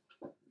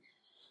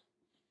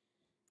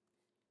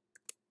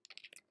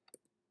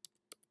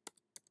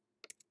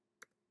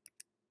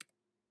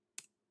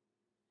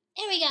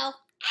 There we go.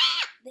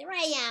 Ah, there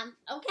I am.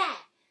 Okay.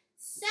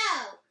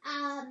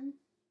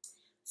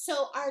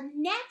 So our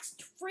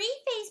next free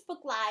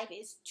Facebook Live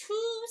is 2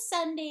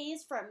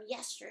 Sundays from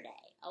yesterday,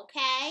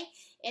 okay?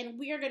 And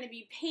we are going to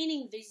be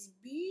painting these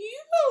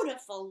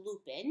beautiful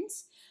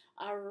lupins.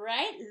 All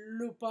right,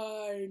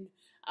 lupine.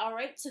 All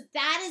right, so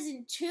that is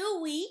in 2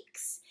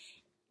 weeks.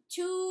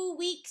 2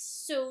 weeks,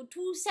 so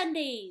 2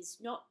 Sundays.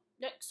 Not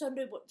next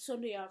Sunday, but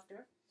Sunday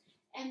after.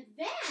 And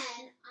then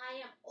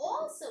I am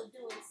also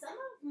doing some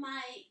of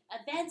my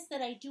events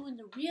that I do in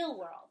the real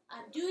world.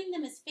 I'm doing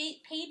them as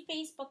paid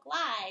Facebook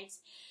Lives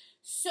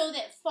so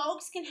that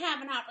folks can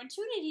have an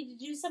opportunity to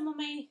do some of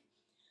my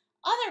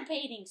other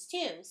paintings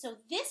too. So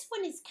this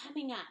one is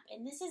coming up,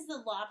 and this is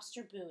the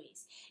lobster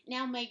buoys.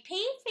 Now my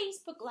paid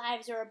Facebook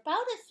Lives are about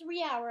a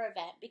 3-hour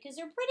event because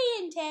they're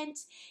pretty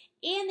intense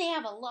and they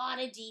have a lot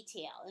of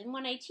detail. And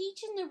when I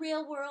teach in the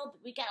real world,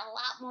 we got a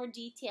lot more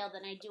detail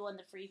than I do on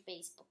the free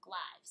Facebook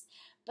Lives.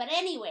 But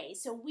anyway,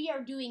 so we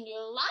are doing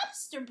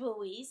lobster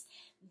buoys.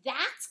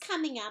 That's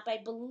coming up. I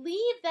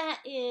believe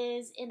that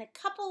is in a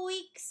couple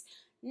weeks.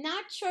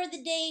 Not sure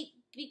the date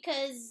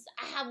because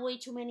I have way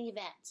too many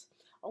events.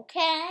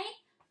 Okay?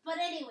 But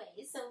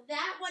anyway, so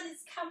that one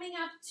is coming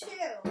up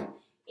too.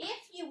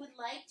 If you would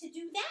like to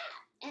do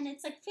that. And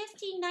it's like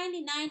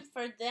 $15.99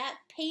 for that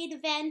paid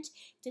event.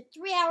 It's a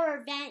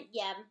 3-hour event.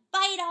 You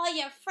invite all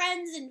your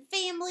friends and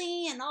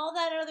family and all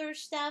that other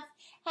stuff.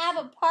 Have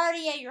a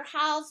party at your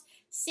house.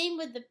 Same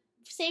with the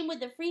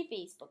free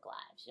Facebook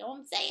Lives. You know what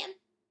I'm saying?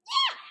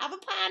 Yeah, have a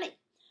party.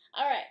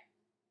 All right.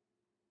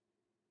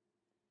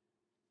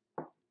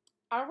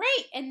 All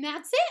right, and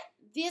that's it.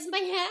 There's my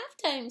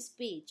halftime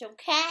speech,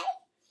 okay?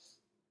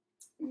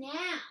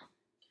 Now,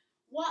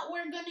 what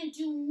we're going to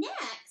do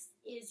next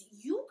is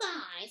you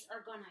guys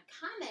are going to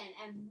come in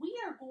and we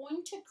are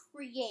going to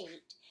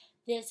create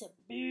this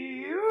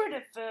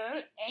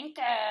beautiful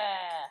anchor.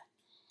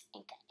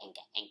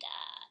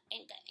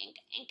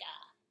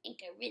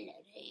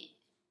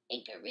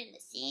 Anchor in the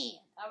sand.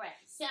 All right,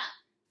 so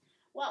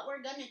what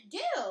we're going to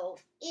do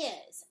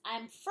is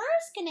I'm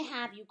first going to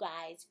have you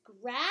guys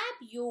grab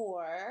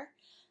your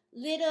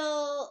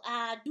little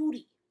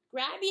doody.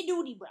 Grab your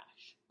doody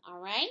brush, all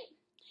right?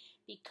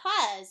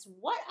 Because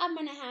what I'm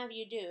going to have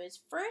you do is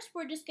first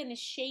we're just going to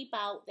shape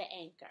out the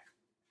anchor.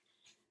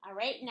 All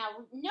right,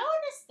 now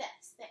notice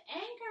this. The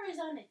anchor is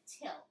on a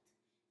tilt.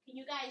 Can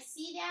you guys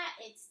see that?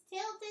 It's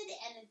tilted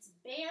and it's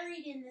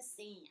buried in the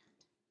sand.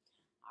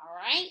 All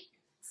right,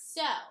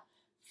 so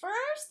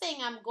first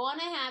thing I'm going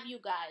to have you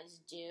guys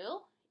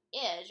do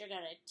is you're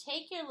going to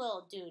take your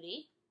little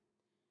doody.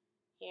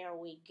 Here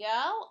we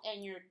go.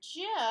 And you're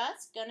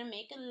just going to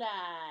make a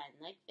line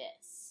like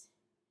this.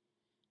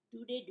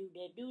 Doody,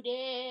 doody,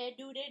 doody,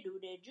 doody,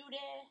 doody,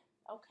 doody.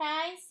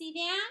 Okay, see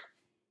that?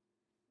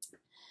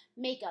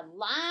 Make a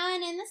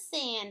line in the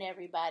sand,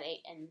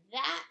 everybody. And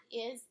that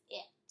is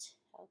it.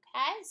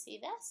 Okay, see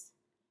this?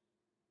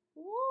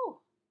 Woo!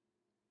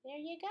 There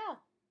you go.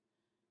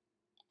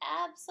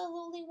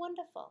 Absolutely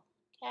wonderful,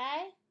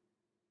 okay?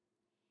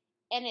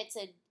 And it's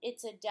a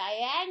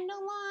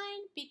diagonal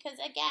line because,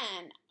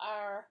 again,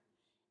 our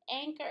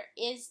anchor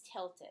is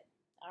tilted,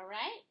 all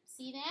right?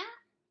 See that?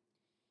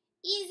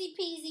 Easy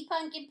peasy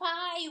pumpkin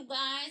pie, you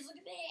guys. Look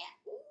at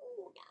that.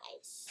 Ooh,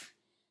 nice.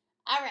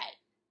 All right.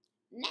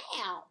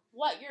 Now,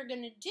 what you're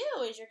going to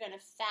do is you're going to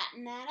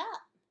fatten that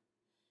up.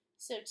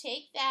 So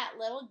take that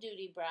little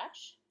doody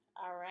brush,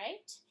 all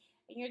right?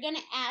 And you're going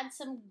to add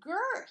some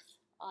girth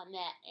on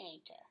that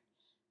anchor.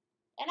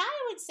 And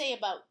I would say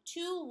about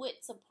 2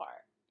 widths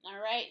apart, all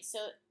right?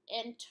 So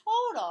in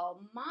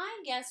total, my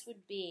guess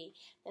would be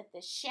that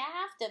the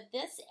shaft of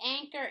this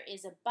anchor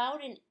is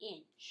about 1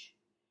 inch,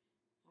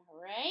 all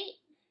right?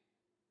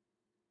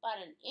 About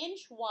 1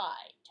 inch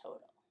wide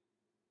total.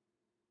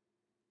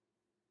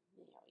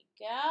 There we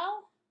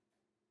go.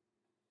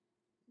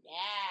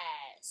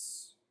 Yes.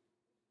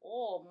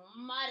 Oh,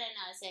 mighty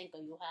nice anchor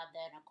you have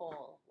there,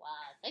 Nicole.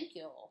 Wow, thank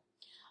you.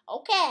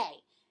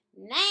 Okay,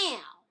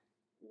 now,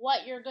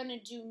 what you're going to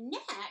do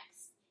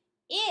next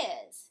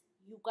is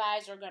you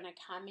guys are going to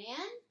come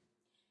in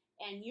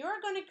and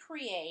you're going to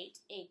create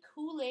a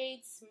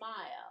Kool-Aid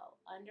smile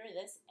under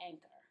this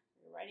anchor.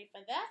 You ready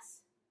for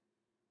this?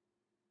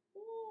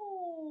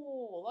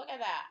 Ooh, look at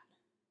that.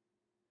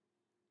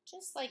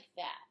 Just like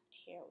that.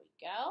 Here we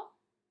go.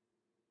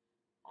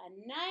 A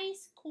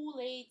nice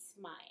Kool-Aid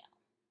smile.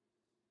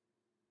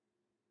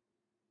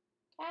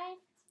 Okay,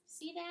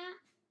 see that?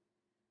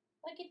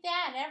 Look at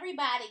that.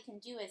 Everybody can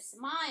do a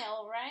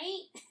smile,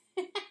 right?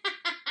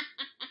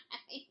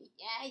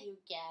 Yeah, you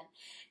can.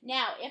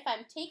 Now, if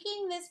I'm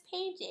taking this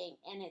painting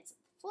and it's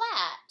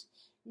flat,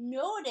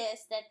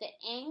 notice that the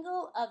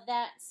angle of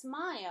that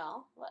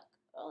smile, look,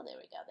 oh, there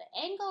we go. The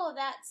angle of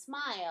that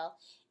smile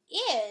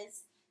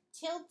is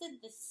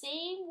tilted the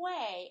same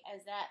way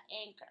as that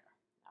anchor,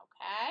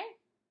 okay?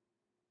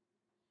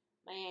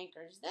 My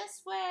anchor's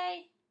this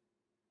way,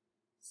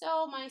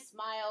 so my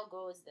smile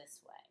goes this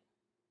way.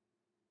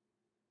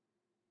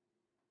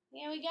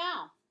 There we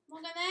go.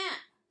 Look at that.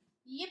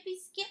 Yippee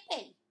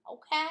skippy,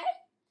 okay?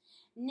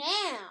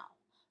 Now,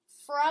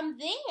 from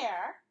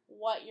there,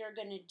 what you're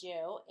going to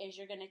do is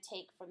you're going to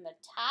take from the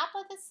top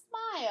of the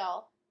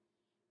smile,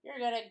 you're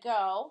going to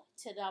go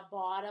to the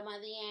bottom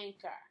of the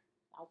anchor,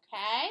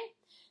 okay?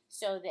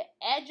 So the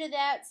edge of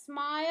that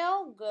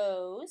smile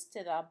goes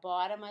to the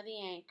bottom of the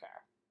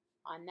anchor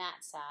on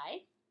that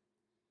side.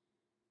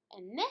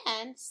 And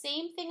then,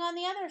 same thing on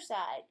the other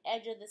side.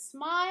 Edge of the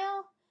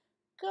smile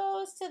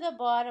goes to the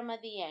bottom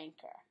of the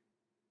anchor.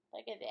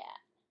 Look at that.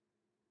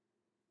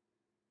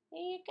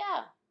 There you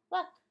go.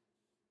 Look.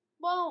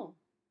 Boom.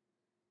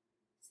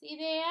 See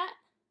that?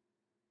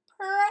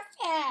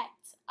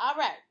 Perfect. All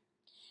right.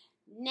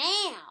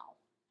 Now,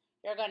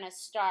 you're going to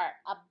start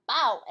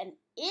about an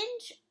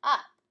inch up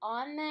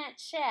on that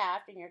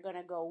shaft, and you're going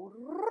to go,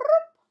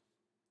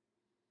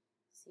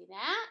 see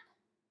that?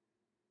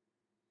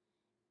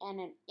 And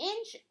an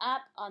inch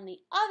up on the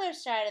other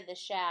side of the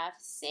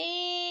shaft,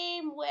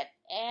 same width,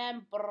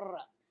 and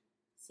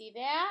see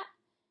that?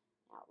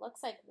 Now, it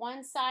looks like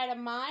one side of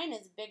mine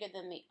is bigger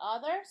than the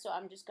other, so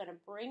I'm just going to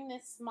bring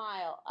this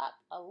smile up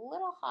a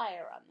little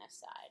higher on this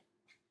side.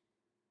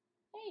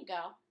 There you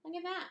go. Look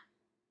at that.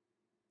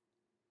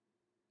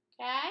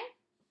 Okay?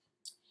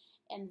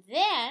 And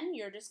then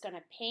you're just going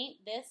to paint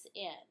this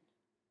in.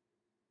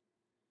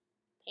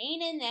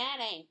 Paint in that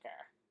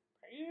anchor.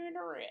 Paint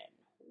her in.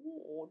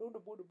 Ooh,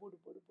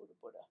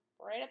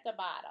 right at the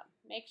bottom.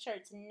 Make sure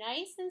it's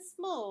nice and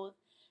smooth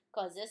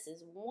because this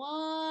is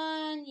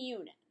one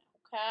unit,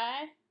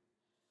 okay?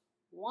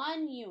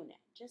 One unit,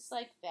 just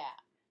like that.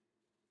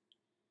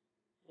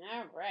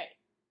 All right.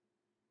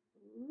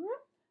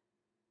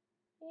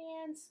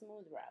 And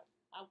smooth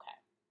route. Okay.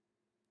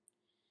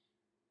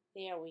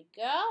 There we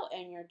go.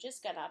 And you're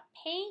just going to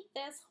paint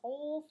this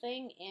whole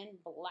thing in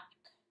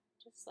black,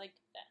 just like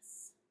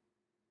this.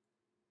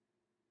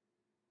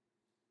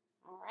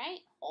 All right,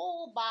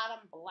 whole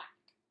bottom black.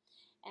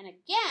 And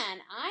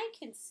again, I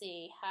can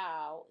see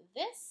how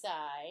this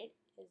side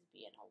is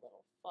being a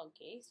little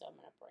funky, so I'm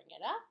going to bring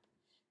it up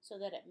so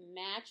that it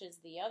matches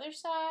the other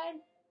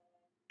side.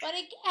 But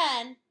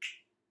again,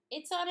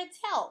 it's on a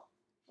tilt,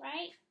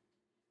 right?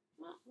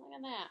 Oh, look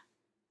at that.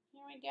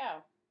 Here we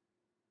go.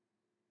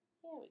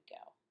 There we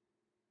go.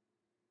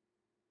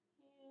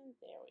 And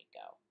there we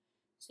go.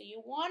 So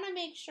you want to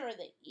make sure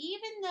that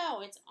even though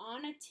it's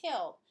on a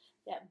tilt,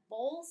 that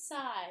both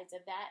sides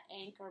of that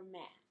anchor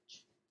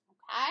match,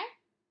 okay?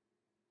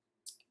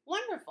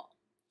 Wonderful.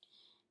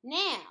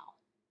 Now,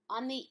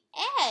 on the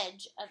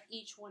edge of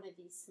each one of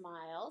these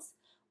smiles,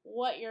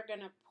 what you're going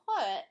to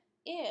put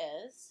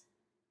is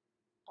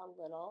a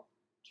little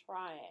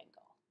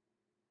triangle,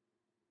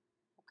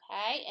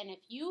 okay? And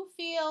if you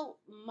feel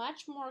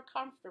much more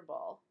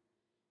comfortable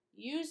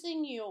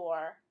using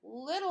your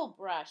little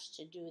brush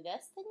to do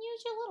this, then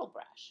use your little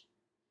brush.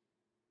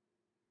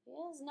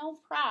 There's no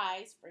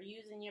prize for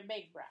using your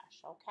big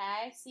brush,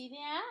 okay? See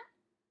that?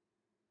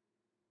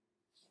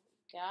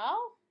 There we go.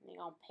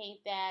 You're going to paint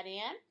that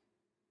in.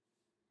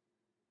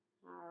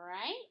 All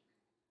right.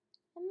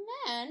 And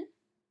then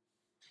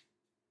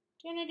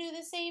you're going to do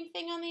the same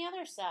thing on the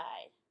other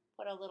side.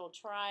 Put a little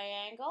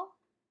triangle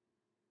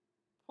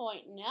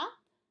pointing up.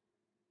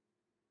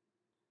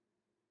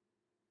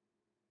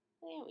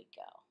 There we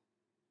go.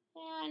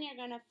 And you're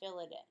going to fill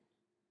it in.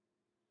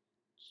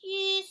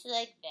 Just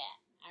like that.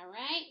 All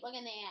right, look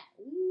at that.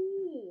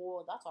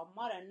 Ooh, that's a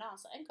mighty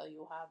nice anchor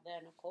you have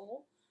there,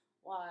 Nicole.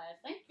 Why,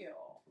 thank you.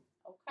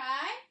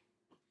 Okay?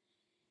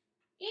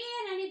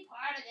 And any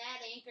part of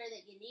that anchor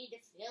that you need to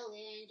fill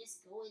in,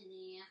 just go in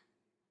there.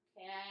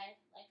 Okay?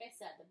 Like I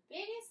said, the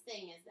biggest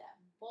thing is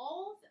that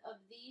both of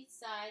these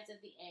sides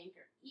of the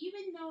anchor,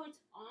 even though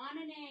it's on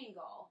an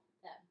angle,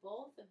 that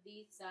both of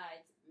these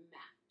sides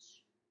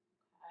match.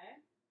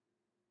 Okay?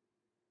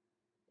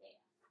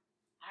 There.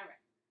 All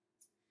right.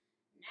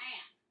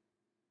 Now,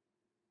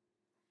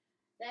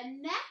 the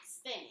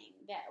next thing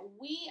that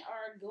we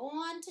are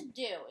going to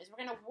do is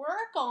we're going to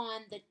work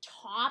on the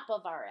top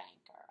of our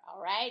anchor,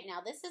 all right? Now,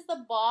 this is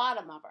the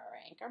bottom of our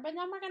anchor, but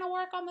then we're going to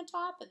work on the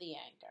top of the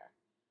anchor,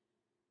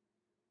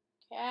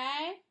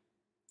 okay?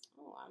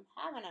 Oh, I'm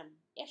having an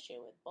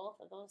issue with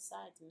both of those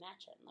sides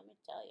matching, let me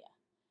tell you.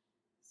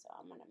 So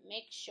I'm going to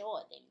make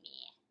sure they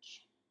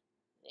match.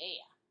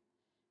 There.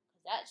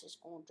 Because that's just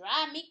going to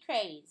drive me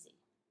crazy.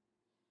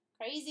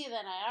 Crazier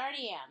than I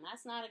already am.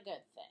 That's not a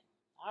good thing.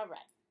 All right.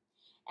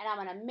 And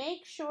I'm going to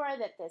make sure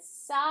that the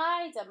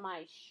sides of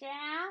my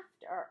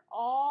shaft are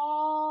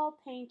all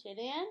painted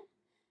in.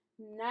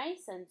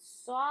 Nice and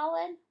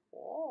solid.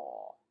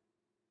 Oh.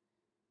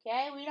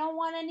 Okay, we don't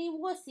want any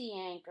wussy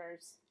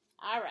anchors.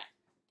 All right,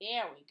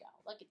 there we go.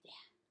 Look at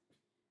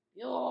that.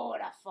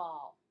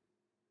 Beautiful.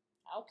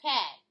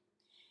 Okay.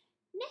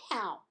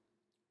 Now,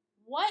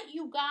 what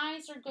you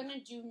guys are going to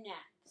do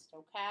next,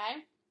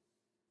 okay?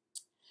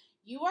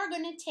 you are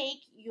going to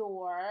take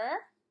your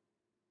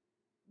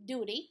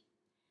duty,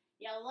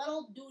 your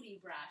little duty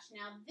brush.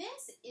 Now,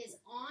 this is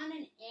on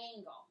an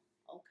angle,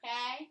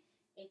 okay?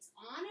 It's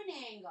on an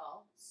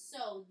angle,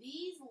 so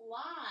these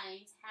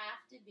lines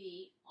have to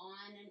be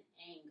on an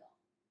angle.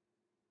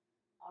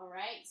 All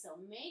right, so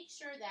make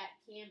sure that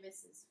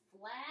canvas is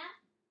flat.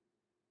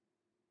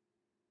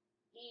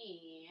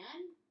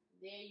 And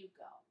there you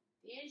go.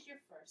 There's your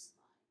first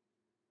line.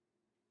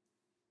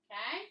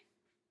 Okay?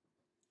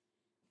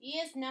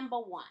 Here's number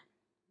 1,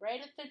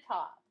 right at the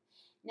top.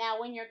 Now,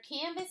 when your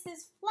canvas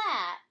is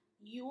flat,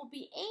 you will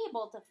be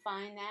able to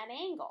find that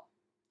angle.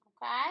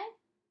 Okay?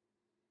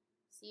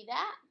 See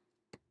that?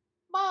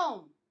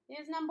 Boom.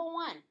 There's number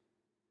 1.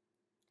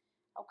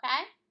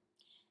 Okay?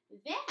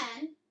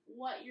 Then,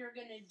 what you're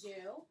going to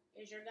do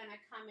is you're going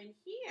to come in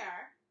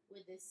here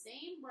with the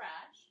same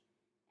brush,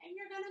 and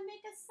you're going to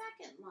make a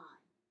second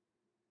line.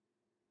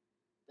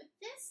 But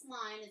this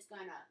line is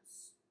going to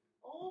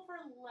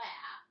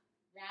overlap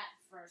that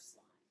first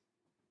line.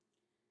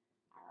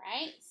 All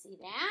right, see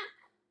that?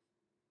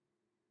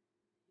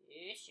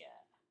 Yes,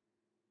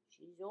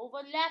 she's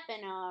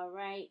overlapping all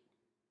right.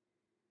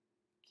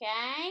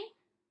 Okay?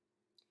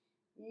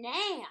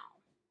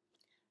 Now,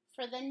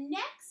 for the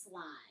next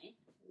line,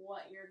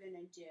 what you're going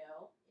to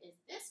do is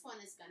this one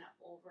is going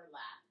to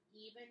overlap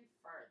even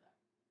further.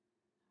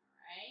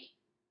 All right?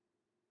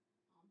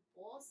 On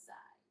both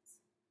sides.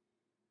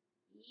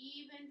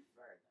 Even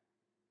further.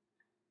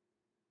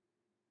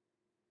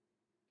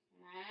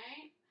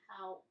 Okay?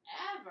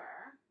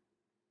 However,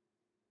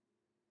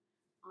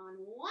 on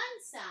one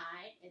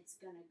side, it's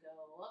going to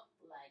go up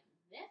like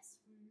this.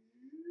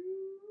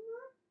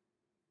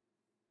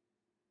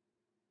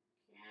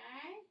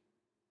 Okay?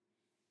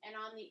 And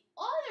on the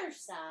other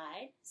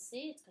side,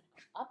 see, it's going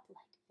to go up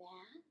like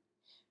that.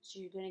 So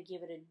you're going to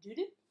give it a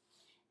doo-doo.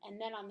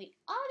 And then on the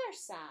other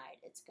side,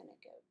 it's going to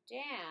go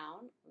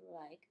down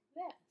like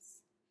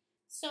this.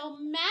 So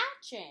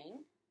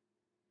matching,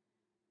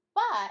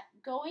 but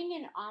going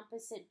in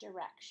opposite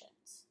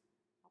directions.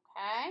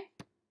 Okay?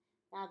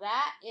 Now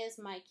that is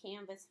my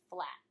canvas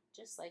flat,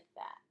 just like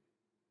that.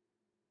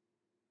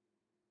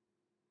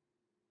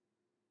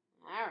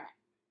 All right.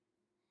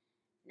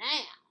 Now,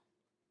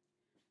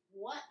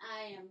 what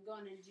I am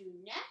going to do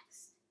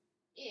next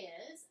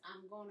is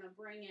I'm going to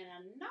bring in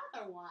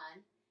another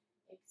one,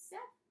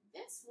 except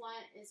this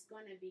one is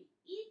going to be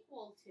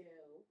equal to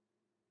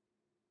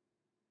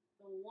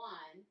the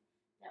one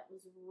that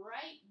was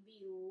right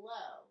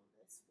below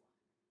this one.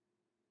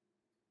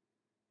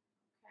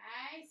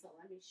 Okay, so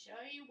let me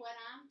show you what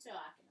I'm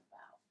talking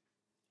about.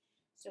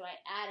 So I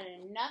added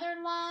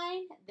another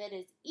line that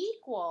is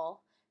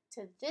equal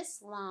to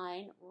this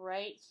line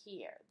right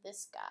here,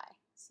 this guy.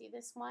 See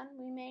this one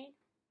we made?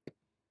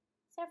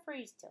 Except for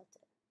he's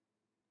tilted.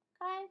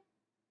 Okay?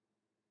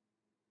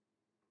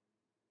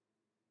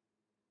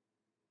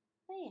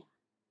 There.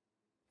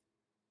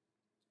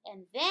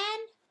 And then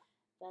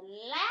the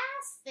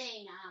last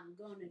thing I'm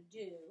going to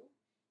do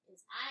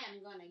is I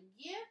am going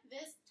to give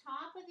this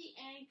top of the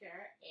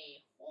anchor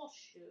a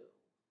horseshoe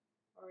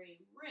or a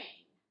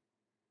ring.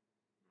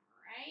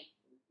 All right?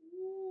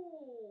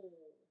 Ooh.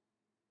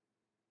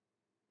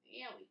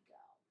 There we go.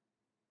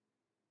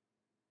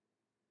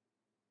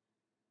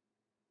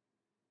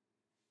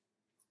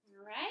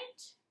 All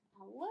right?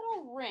 A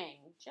little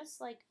ring, just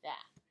like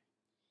that.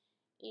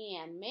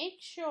 And make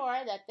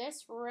sure that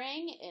this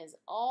ring is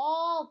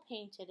all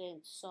painted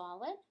in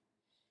solid,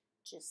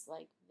 just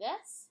like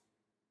this.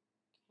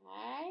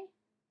 Okay?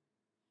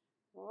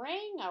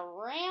 Ring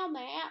around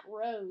that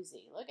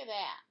rosy. Look at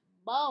that.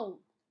 Boom.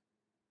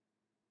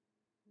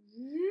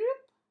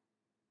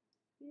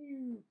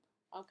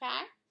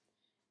 Okay?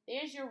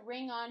 There's your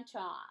ring on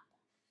top.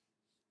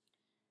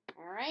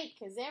 All right?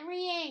 Because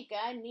every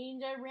anchor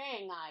needs a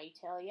ring, I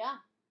tell ya.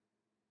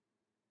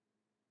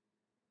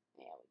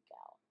 There we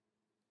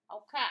go.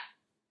 Okay.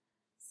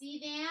 See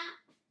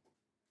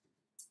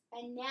that?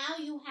 And now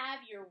you have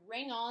your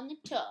ring on the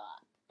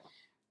top.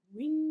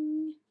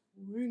 Ring,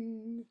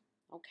 ring.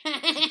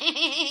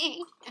 Okay.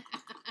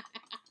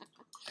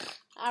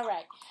 All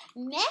right.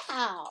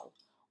 Now,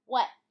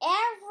 what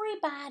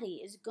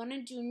everybody is going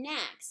to do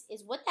next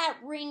is what that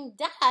ring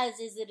does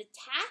is it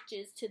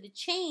attaches to the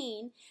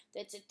chain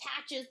that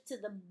attaches to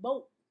the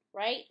boat,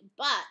 right?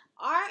 But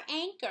our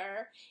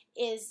anchor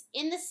is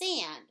in the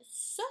sand.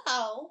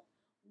 So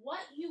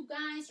what you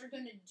guys are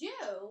going to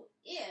do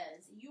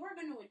is you are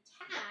going to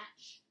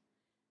attach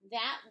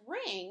that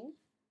ring,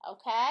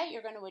 okay?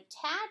 You're going to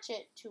attach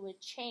it to a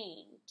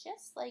chain,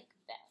 just like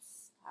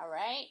this, all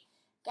right?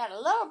 Got a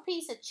little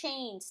piece of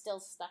chain still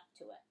stuck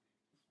to it.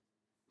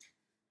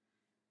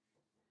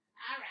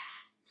 All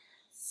right.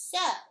 So,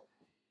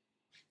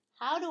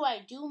 how do I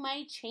do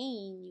my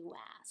chain, you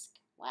ask?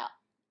 Well,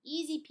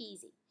 easy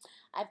peasy.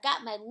 I've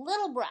got my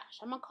little brush.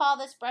 I'm going to call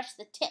this brush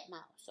the tip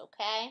mouse,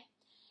 okay?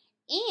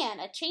 And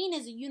a chain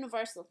is a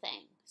universal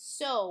thing.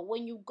 So,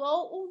 when you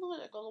go, oh, look,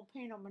 I got a little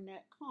paint on my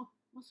neck. Huh,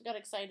 must have got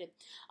excited.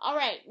 All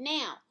right,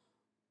 now,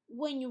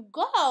 when you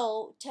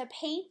go to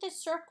paint the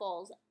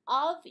circles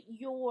of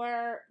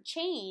your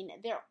chain,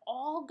 they're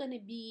all going to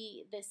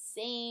be the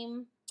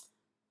same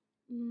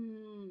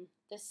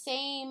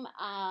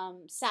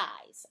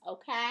size,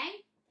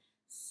 okay?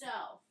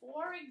 So,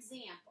 for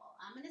example,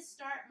 I'm going to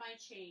start my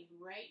chain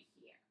right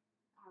here,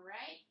 all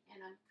right?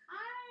 And I'm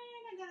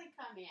kind of going to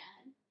come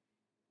in,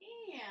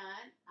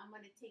 and I'm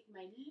going to take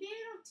my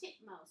little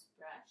titmost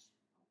brush,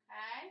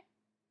 okay?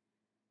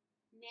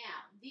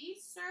 Now,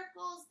 these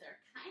circles,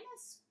 they're kind of,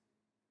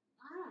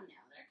 I don't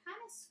know, they're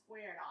kind of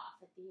squared off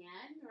at the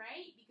end,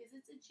 right? Because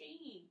it's a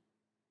chain.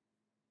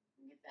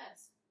 Look at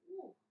this.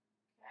 Ooh,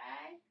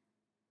 okay?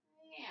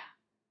 Yeah.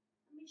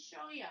 Let me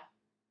show you.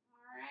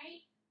 All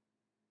right?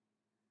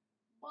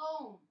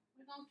 Boom.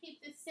 We're going to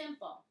keep this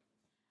simple.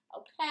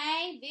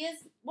 Okay?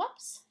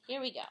 Whoops.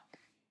 Here we go.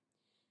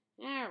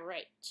 All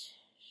right.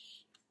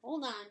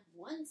 Hold on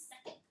 1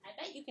 second. I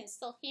bet you can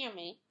still hear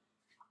me.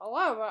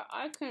 However,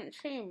 I can't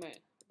see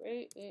me.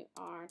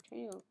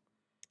 B-E-R-T.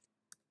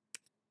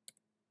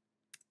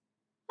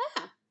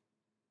 Ah,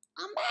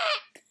 I'm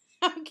back.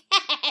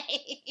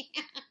 Okay.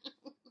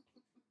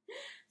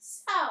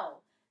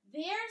 So,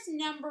 there's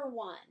number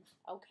 1.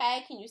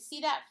 Okay, can you see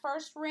that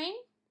first ring?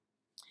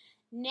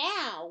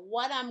 Now,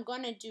 what I'm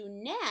going to do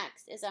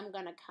next is I'm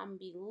going to come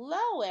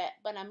below it,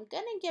 but I'm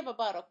going to give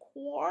about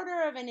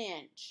 1/4 of an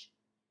inch.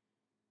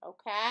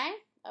 Okay,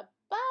 about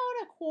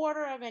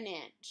 1/4 of an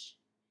inch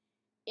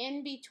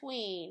in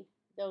between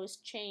those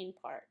chain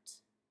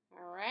parts.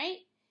 All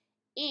right,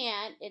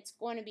 and it's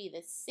going to be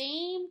the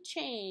same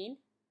chain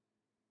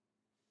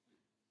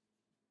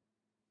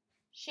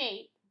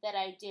shape that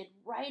I did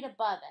right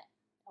above it.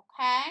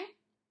 Okay,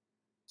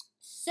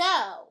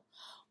 so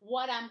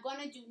what I'm going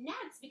to do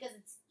next, because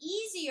it's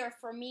easier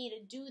for me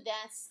to do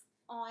this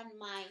on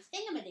my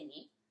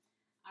thingamadingy,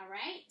 all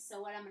right,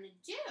 so what I'm going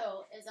to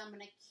do is I'm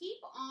going to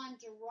keep on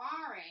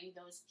drawing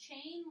those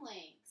chain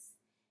links,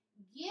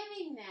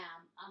 giving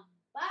them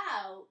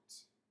about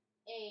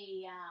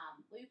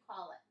what do you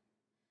call it?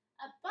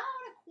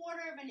 About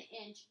 1/4 of an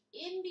inch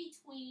in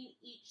between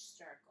each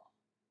circle.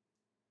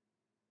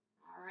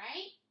 All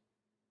right,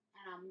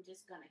 and I'm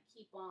just going to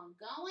keep on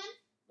going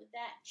with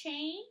that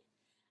chain.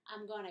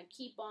 I'm going to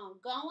keep on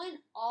going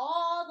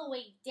all the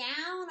way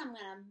down. I'm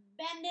going to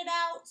bend it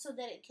out so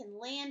that it can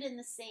land in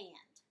the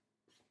sand.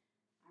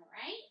 All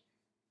right,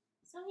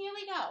 so here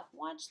we go.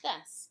 Watch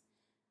this.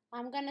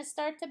 I'm going to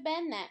start to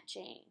bend that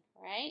chain,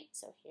 right?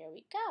 So here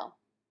we go.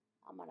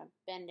 I'm going to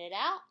bend it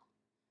out.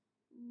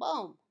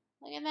 Boom.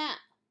 Look at that.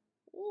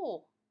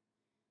 Ooh,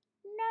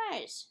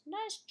 nice.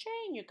 Nice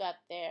chain you got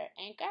there,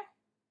 Anchor.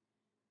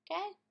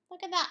 Okay,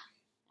 look at that.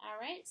 All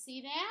right,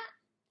 see that?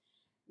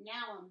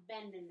 Now I'm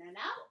bending it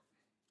out.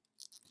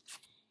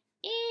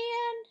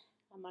 And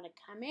I'm going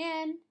to come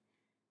in.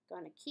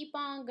 Going to keep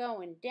on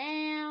going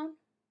down.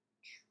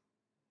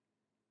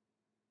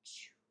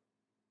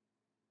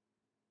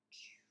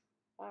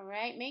 All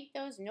right, make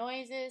those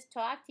noises.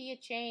 Talk to your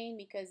chain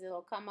because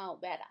it'll come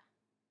out better.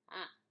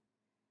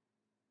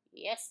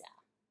 Yes, sir.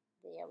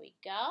 There we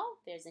go.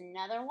 There's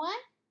another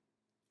one.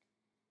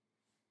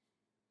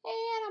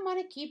 And I'm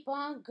going to keep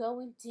on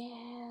going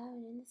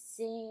down in the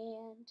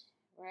sand,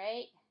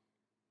 right?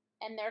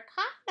 And they're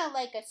kind of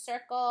like a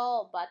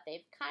circle, but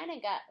they've kind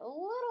of got a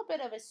little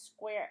bit of a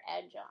square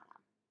edge on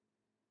them.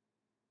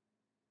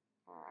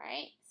 All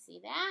right, see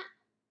that?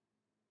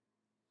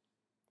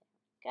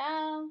 There we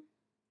go.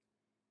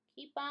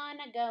 Keep on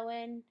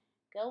going,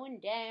 going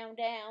down,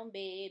 down,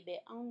 baby.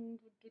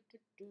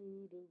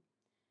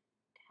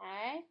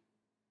 Okay,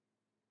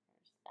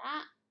 there's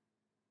that.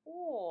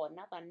 Oh,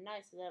 another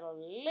nice little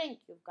link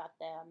you've got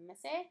there,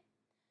 Missy.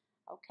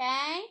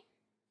 Okay,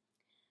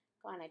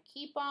 gonna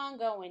keep on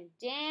going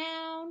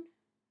down.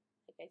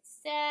 Like I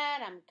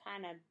said, I'm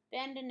kind of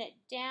bending it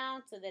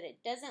down so that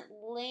it doesn't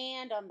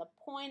land on the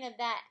point of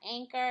that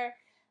anchor,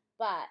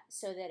 but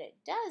so that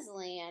it does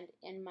land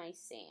in my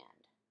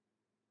sand.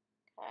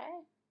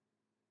 Okay,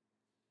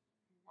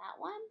 that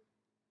one,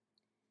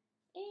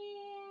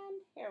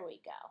 and here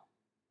we go.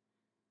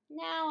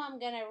 Now I'm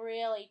going to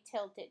really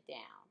tilt it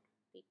down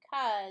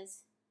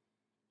because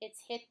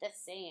it's hit the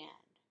sand,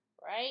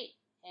 right?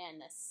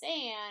 And the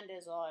sand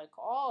is like,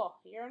 oh,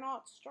 you're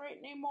not straight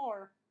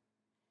anymore.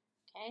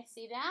 Okay,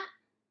 see that?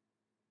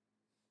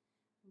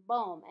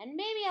 Boom, and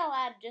maybe I'll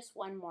add just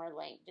one more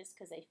link just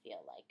because I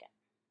feel like it.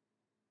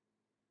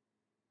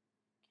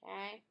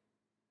 Okay,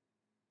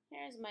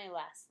 here's my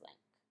last link.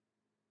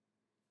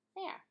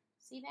 There,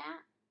 see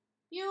that?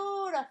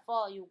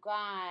 Beautiful, you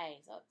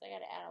guys. Oh, I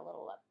gotta add a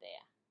little up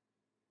there.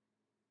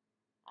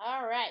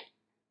 All right.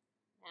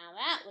 Now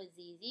that was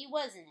easy,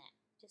 wasn't it?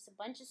 Just a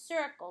bunch of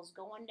circles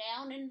going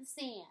down in the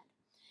sand.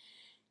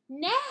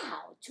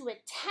 Now, to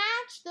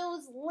attach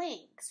those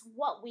links,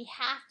 what we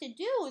have to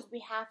do is we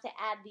have to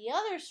add the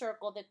other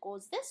circle that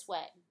goes this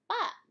way.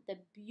 But the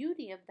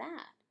beauty of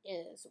that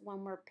is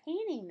when we're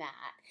painting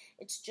that,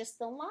 it's just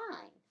the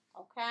line,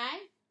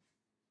 okay?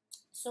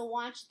 So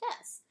watch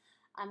this.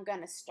 I'm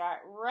going to start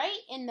right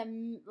in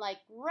the,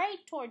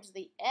 right towards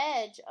the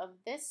edge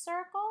of this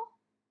circle.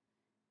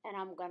 And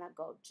I'm going to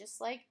go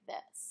just like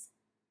this.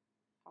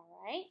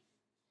 All right.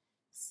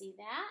 See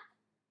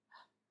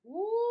that?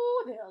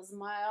 Ooh, there's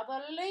my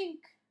other link.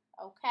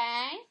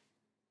 Okay.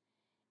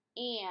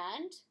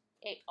 And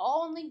it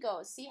only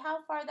goes, see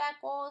how far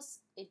that goes?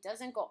 It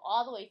doesn't go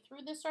all the way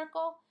through the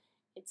circle.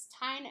 It's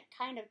tiny,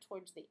 kind of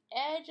towards the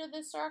edge of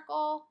the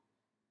circle.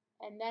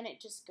 And then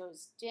it just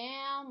goes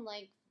down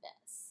like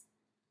this.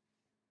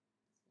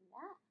 See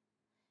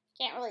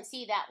that? Can't really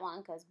see that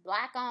one because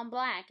black on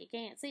black, you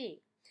can't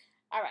see.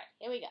 All right,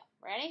 here we go.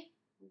 Ready?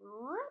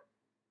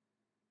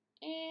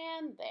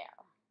 And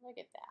there. Look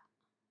at that.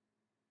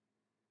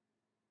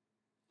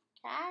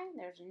 Okay,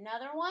 there's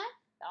another one.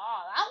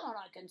 Oh, that one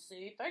I can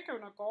see. Thank you,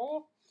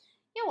 Nicole.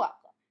 You're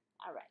welcome.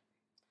 All right.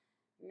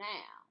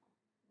 Now,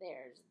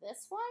 there's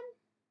this one.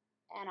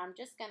 And I'm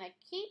just going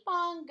to keep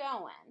on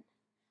going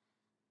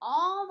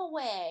all the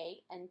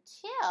way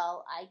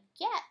until I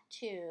get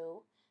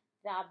to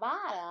the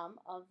bottom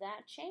of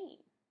that chain.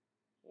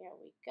 Here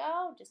we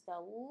go. Just a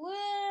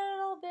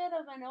little bit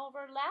of an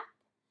overlap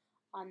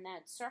on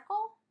that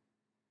circle.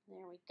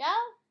 There we go.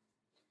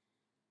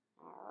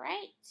 All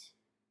right.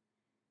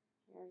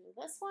 Here's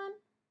this one.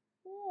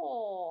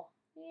 Oh,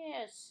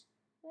 yes.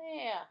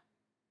 There.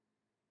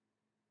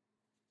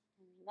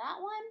 And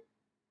that one.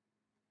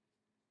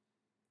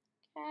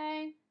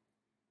 Okay.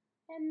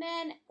 And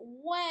then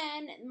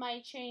when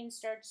my chain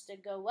starts to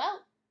go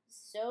out,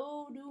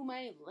 so do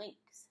my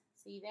links.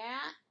 See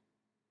that?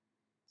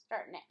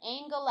 Starting to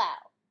angle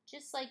out,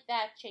 just like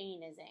that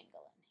chain is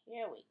angling.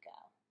 Here we go.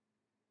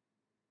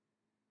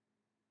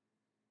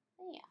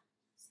 There.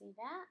 See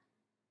that?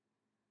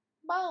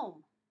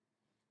 Boom.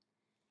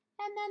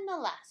 And then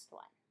the last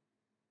one.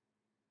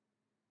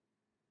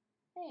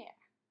 There.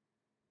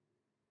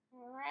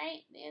 All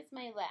right, there's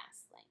my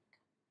last link.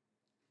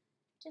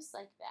 Just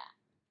like that.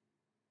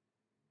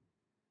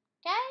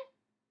 Okay?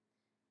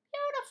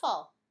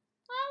 Beautiful.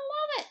 I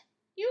love it.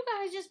 You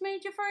guys just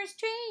made your first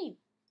chain.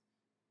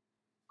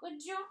 Good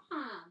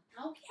job.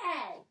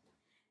 Okay.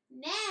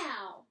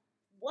 Now,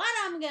 what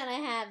I'm going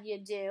to have you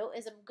do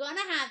is I'm going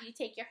to have you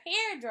take your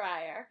hair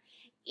dryer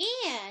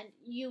and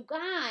you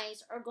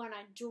guys are going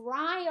to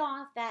dry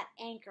off that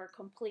anchor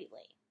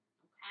completely.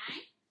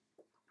 Okay?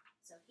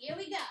 So here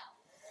we go.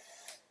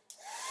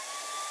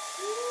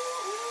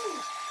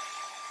 Woo-hoo.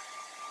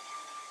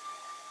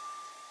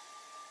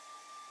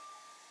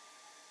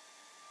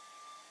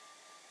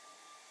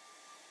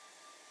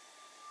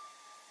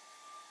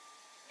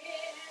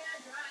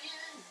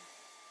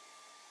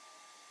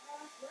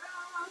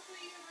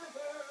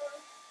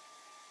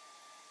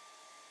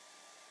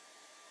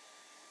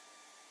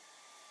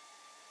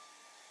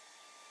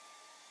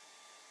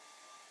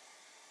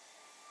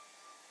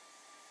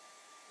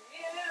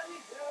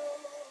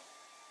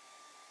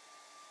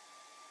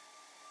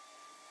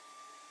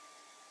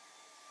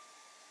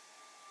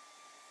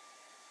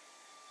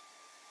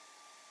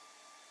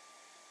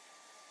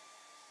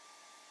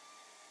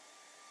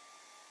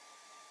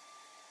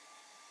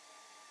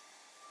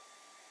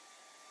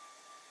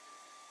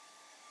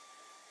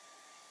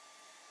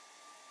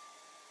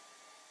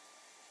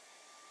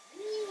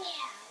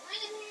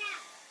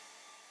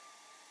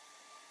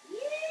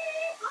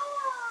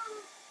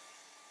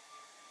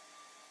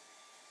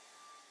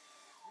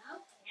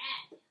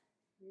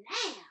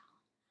 Now,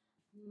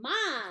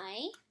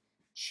 my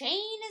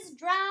chain is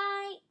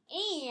dry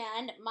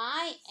and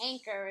my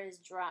anchor is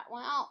dry.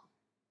 Well,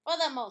 for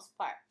the most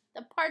part.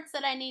 The parts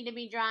that I need to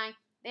be dry,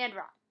 they're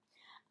dry.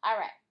 All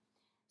right.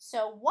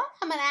 So what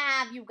I'm going to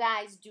have you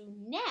guys do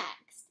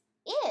next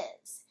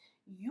is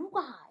you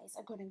guys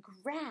are going to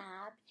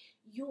grab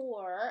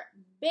your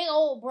big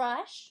old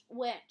brush,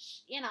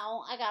 which, you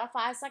know, I got a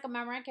 5-second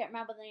memory. I can't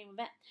remember the name of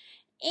it.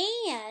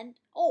 And,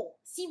 oh,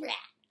 see rat.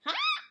 Huh?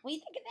 What do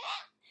you think of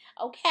that?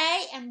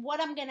 Okay, and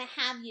what I'm going to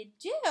have you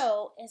do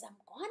is I'm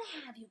going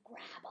to have you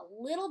grab a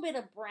little bit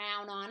of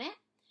brown on it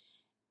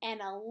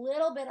and a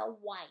little bit of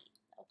white,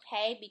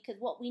 okay? Because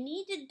what we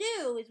need to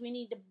do is we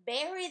need to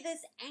bury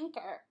this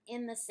anchor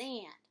in the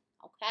sand,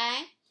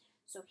 okay?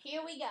 So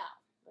here we go.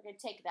 We're going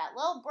to take that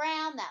little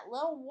brown, that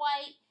little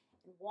white,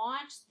 and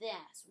watch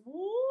this.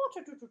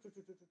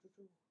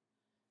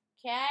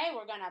 Okay,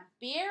 we're going to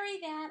bury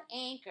that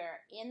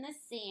anchor in the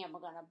sand. We're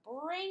going to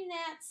bring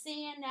that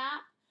sand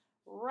up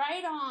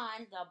right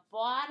on the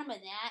bottom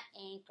of that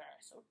anchor.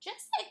 So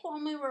just like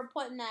when we were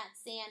putting that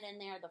sand in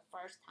there the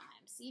first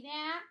time. See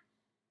that?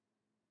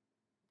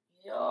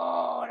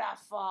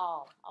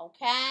 Beautiful.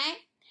 Okay?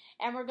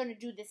 And we're going to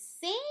do the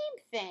same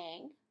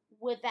thing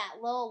with that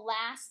little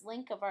last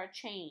link of our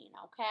chain.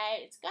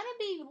 Okay? It's going to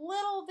be a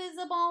little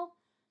visible,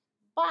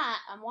 but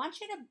I want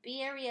you to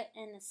bury it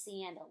in the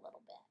sand a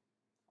little bit.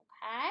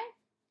 Okay?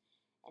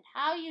 And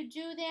how you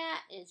do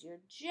that is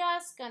you're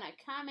just going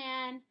to come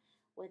in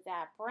with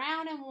that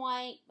brown and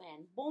white,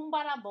 and boom,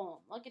 bada, boom.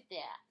 Look at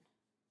that.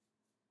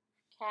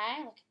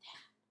 Okay, look at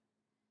that.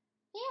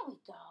 There we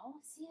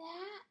go. See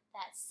that?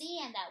 That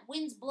sand, that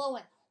wind's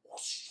blowing.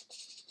 Whoosh,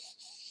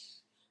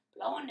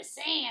 blowing the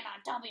sand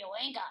on top of your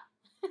anchor.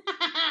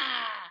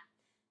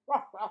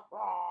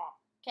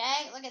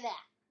 Okay, look at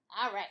that.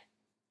 All right.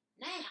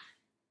 Now,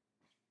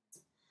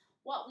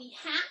 what we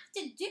have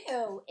to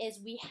do is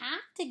we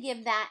have to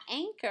give that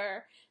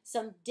anchor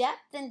some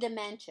depth and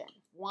dimension.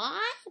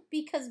 Why?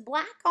 Because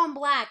black on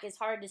black is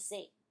hard to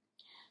see.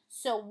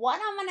 So what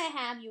I'm going to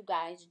have you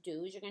guys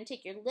do is you're going to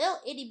take your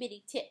little itty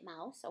bitty tip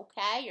mouse,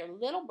 okay, your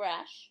little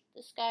brush,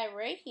 this guy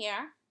right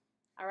here,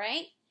 all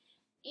right,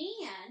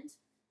 and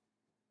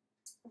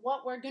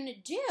what we're going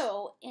to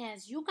do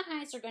is you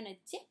guys are going to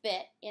dip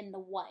it in the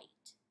white,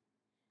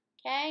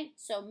 okay,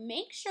 so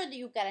make sure that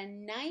you've got a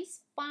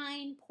nice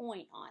fine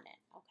point on it,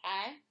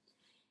 okay,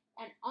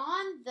 and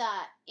on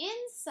the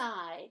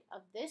inside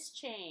of this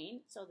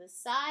chain, so the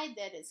side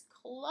that is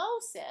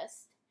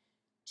closest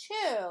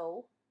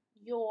to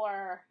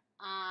your,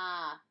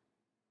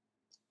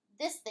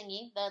 this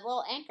thingy, the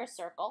little anchor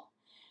circle,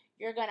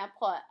 you're going to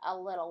put a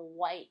little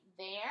white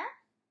there,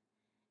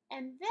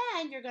 and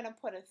then you're going to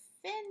put a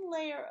thin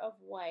layer of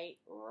white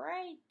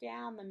right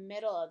down the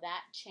middle of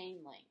that chain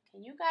link.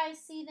 Can you guys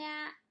see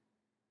that?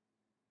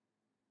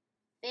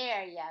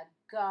 There you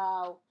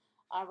go.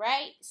 All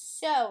right,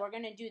 so we're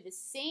going to do the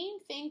same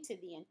thing to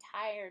the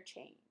entire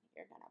chain.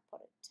 You're going to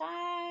put a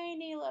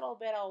tiny little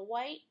bit of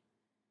white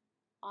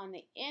on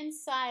the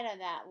inside of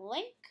that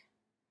link.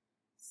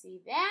 See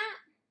that?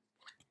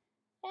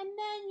 And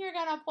then you're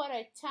going to put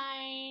a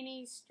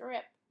tiny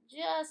strip,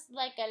 just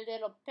like a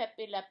little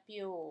Pepe Le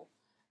Pew,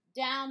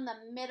 down the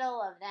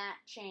middle of that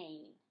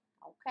chain.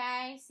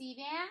 Okay, see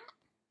that?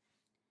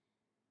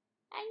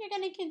 And you're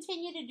going to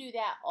continue to do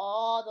that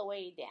all the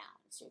way down.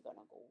 So you're going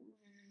to go,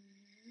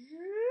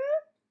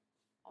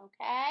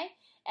 okay?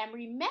 And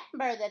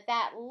remember that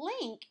that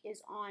link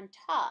is on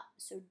top.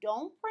 So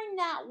don't bring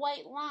that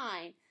white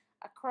line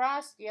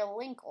across your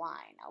link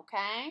line,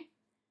 okay?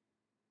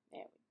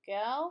 There we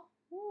go.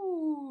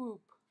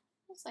 Whoop.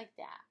 Just like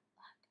that.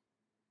 Look.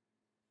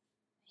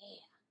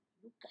 Yeah.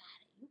 You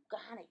got it. You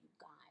got it, you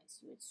guys.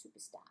 You're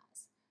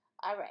superstars.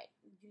 All right.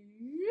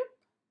 Whoop.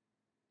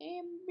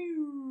 And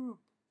boop.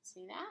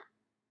 See that?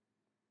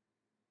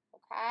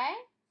 Okay?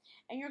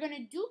 And you're going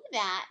to do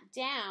that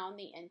down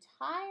the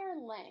entire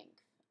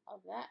length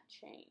of that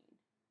chain.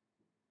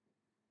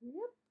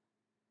 Whoop.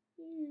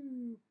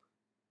 Whoop.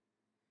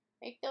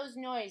 Make those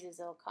noises,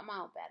 it'll come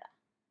out better.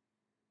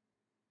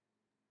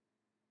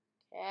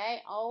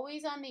 Okay,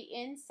 always on the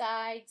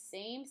inside,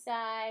 same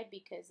side,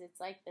 because it's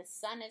like the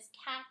sun is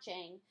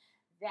catching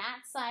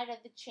that side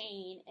of the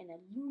chain and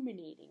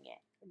illuminating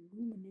it.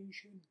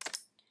 Illumination.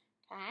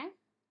 Okay.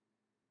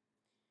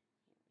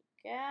 Here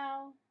we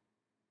go.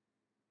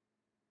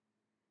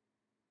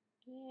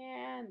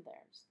 And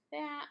there's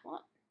that.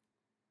 What?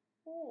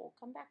 Oh,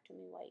 come back to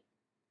me, white.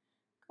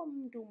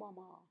 Come to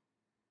mama.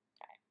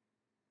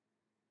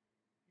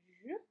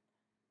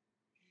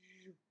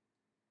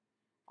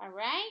 All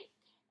right,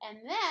 and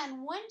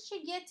then once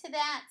you get to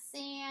that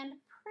sand,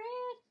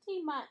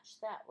 pretty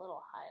much that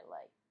little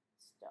highlight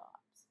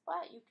stops,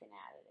 but you can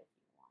add it if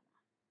you want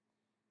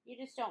to. You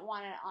just don't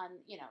want it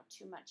on,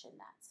 too much in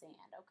that sand,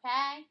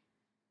 okay?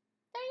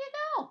 There you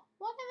go.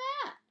 Look at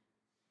that.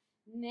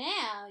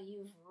 Now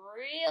you've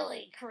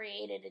really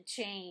created a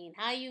chain.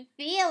 How you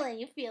feeling?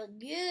 You feel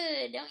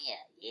good, don't you?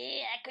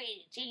 Yeah, I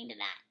created a chain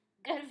tonight.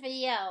 Good for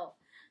you.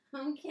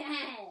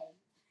 Okay.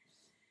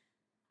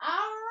 All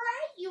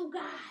right, you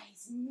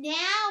guys.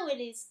 Now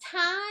it is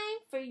time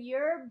for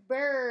your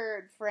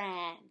bird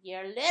friend.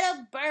 Your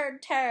little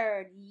bird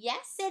turd.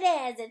 Yes, it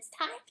is. It's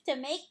time to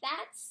make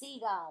that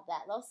seagull,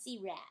 that little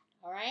sea rat.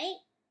 All right?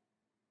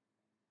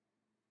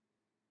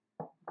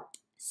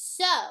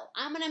 So,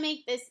 I'm going to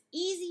make this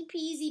easy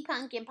peasy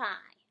pumpkin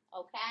pie,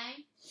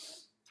 okay?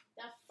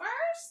 The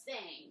first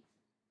thing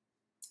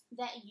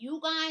that you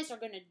guys are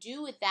going to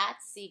do with that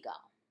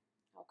seagull,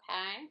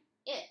 okay,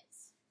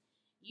 is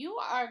you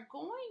are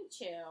going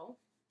to,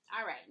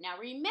 all right, now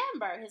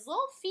remember, his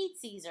little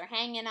feetsies are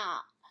hanging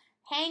on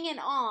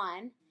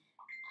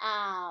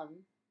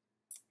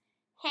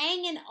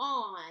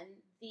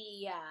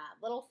the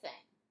little thing.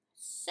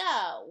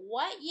 So,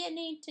 what you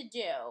need to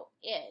do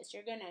is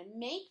you're going to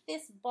make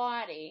this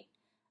body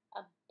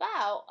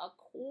about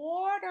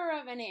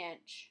 1/4 of an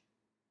inch,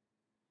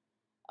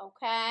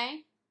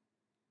 okay,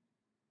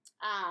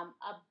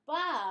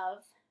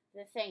 above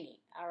the thingy,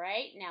 all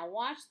right? Now,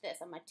 watch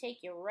this. I'm going to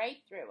take you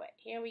right through it.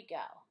 Here we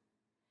go.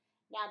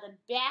 Now, the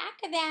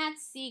back of that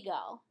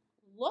seagull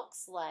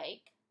looks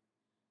like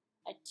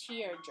a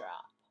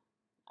teardrop,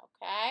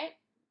 okay?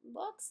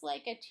 Looks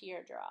like a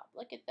teardrop.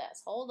 Look at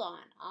this. Hold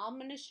on. I'm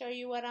going to show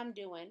you what I'm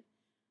doing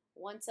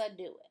once I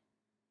do it.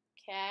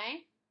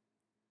 Okay?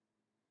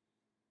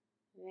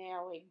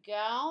 There we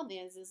go.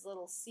 There's this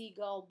little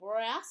seagull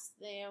breast.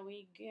 There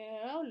we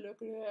go.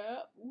 Look at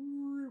that.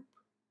 Whoop.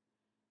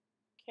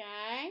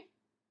 Okay?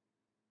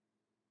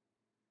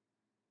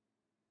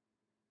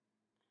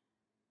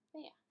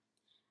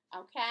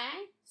 There.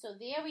 Okay? So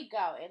there we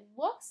go. It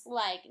looks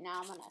like,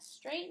 now I'm going to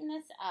straighten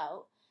this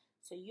out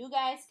so you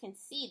guys can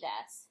see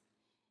this.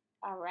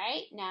 All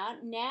right,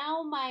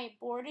 now my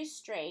board is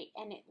straight,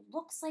 and it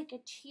looks like a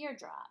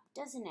teardrop,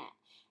 doesn't it?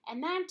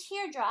 And that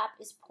teardrop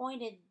is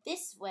pointed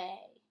this way,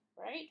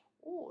 right?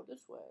 Oh,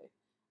 this way.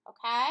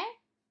 Okay?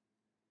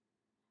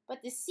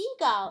 But the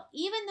seagull,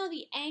 even though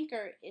the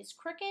anchor is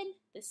crooked,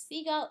 the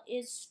seagull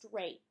is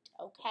straight,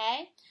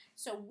 okay?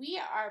 So we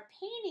are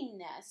painting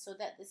this so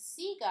that the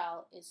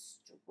seagull is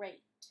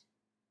straight,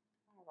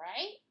 all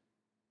right?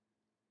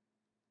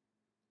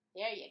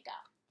 There you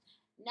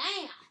go.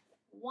 Now,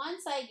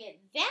 once I get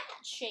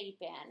that shape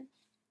in,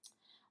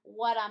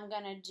 what I'm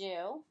going to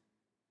do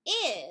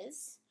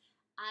is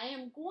I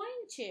am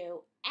going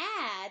to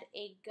add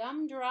a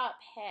gumdrop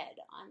head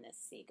on this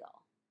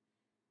seagull.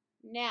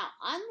 Now,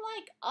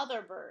 unlike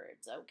other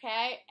birds,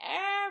 okay,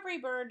 every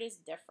bird is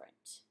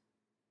different.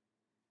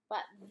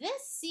 But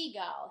this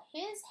seagull,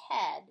 his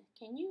head,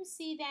 can you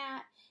see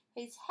that?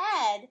 His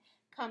head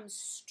comes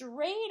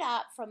straight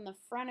up from the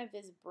front of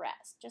his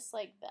breast, just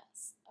like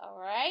this, all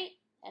right?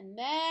 And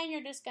then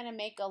you're just going to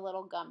make a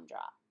little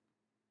gumdrop.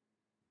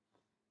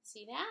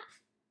 See that?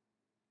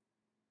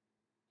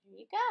 There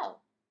you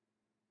go.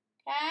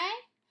 Okay?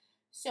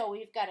 So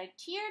we've got a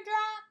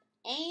teardrop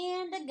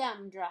and a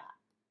gumdrop.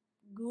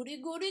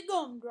 Goody goody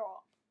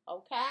gumdrop.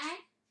 Okay?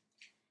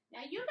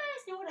 Now you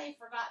guys know what I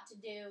forgot to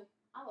do?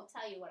 I will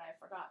tell you what I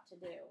forgot to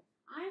do.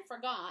 I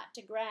forgot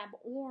to grab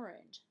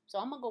orange. So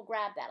I'm going to go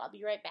grab that. I'll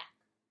be right back.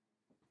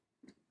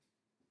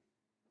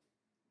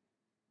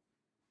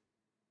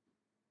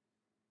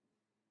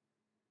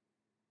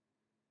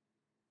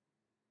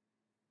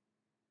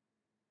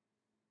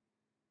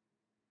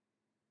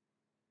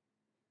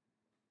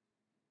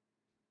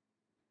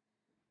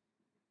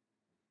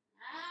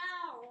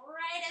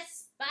 Alright,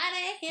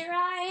 Spotty, here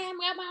I am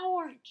with my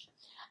orange.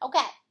 Okay,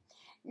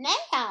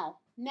 now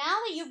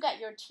that you've got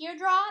your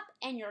teardrop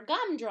and your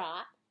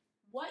gumdrop,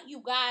 what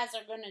you guys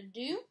are going to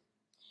do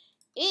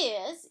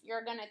is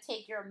you're going to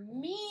take your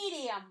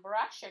medium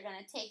brush. You're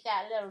going to take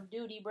that little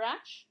duty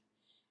brush.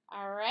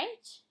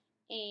 Alright,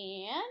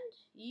 and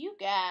you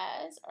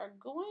guys are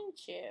going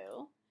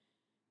to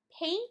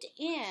paint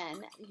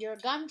in your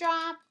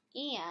gumdrop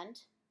and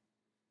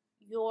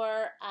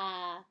your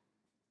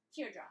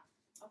teardrop.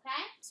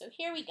 Okay, so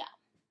here we go.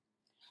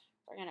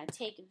 We're going to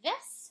take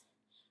this,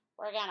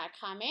 we're going to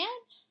come in,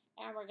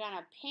 and we're going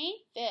to paint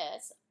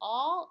this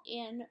all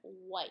in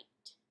white.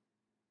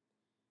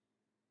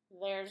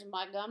 There's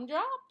my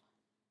gumdrop,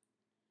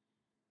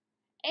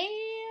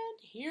 and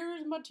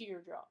here's my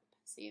teardrop.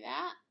 See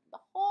that? The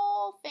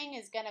whole thing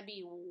is going to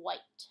be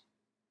white,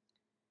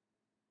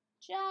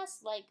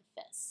 just like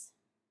this.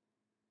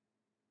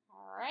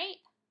 All right?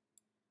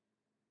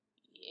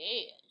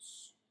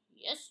 Yes,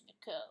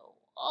 Nicole.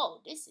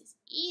 Oh, this is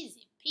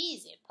easy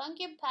peasy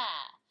pumpkin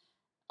pie.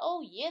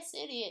 Oh, yes,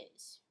 it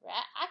is.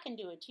 Right? I can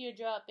do a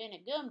teardrop and a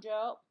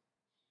gumdrop.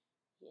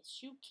 Yes,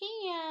 you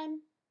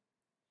can.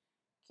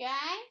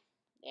 Okay?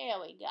 There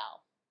we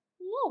go.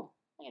 Woo!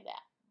 Look at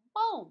that.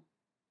 Boom.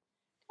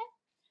 Okay?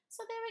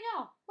 So there we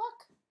go.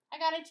 Look, I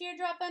got a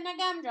teardrop and a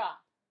gumdrop.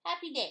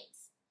 Happy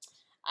days.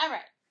 All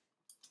right.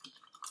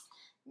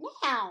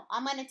 Now,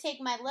 I'm going to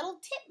take my little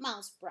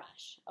titmouse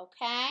brush,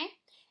 okay,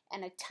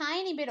 and a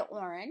tiny bit of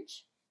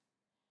orange.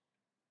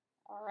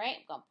 All right,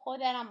 I'm going to pour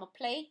that on my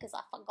plate because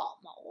I forgot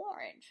my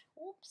orange.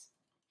 Oops.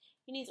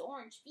 He needs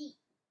orange feet.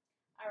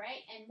 All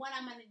right, and what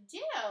I'm going to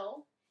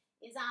do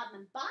is on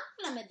the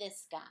bottom of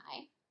this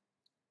guy,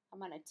 I'm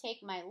going to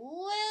take my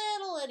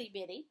little itty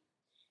bitty.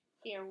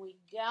 Here we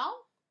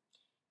go.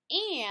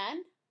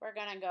 And we're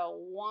going to go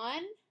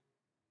 1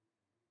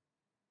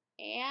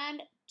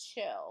 and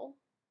 2.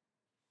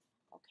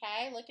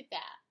 Okay, look at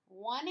that.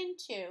 1 and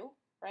 2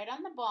 right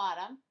on the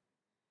bottom.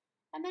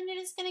 And then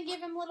you're just going to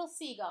give him little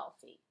seagull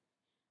feet,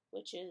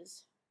 which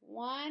is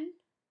 1,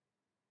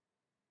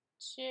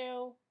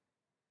 2,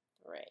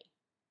 3.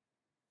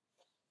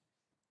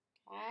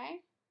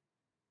 Okay.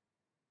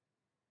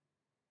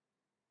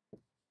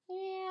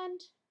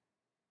 And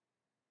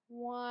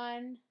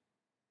 1,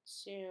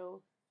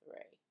 2, 3.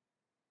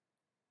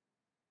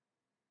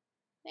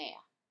 There.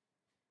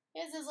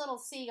 Here's his little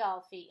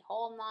seagull feet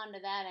holding on to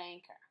that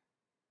anchor.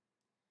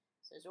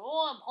 Says,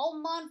 oh, I'm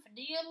holding on for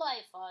dear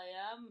life,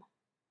 I am.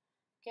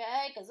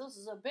 Okay, because this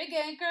is a big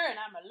anchor and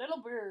I'm a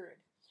little bird.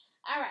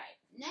 All right,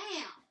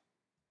 now,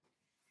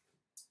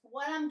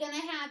 what I'm going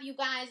to have you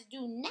guys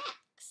do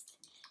next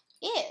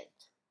is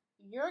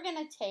you're going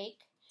to take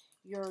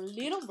your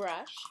little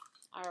brush,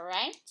 all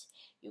right?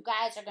 You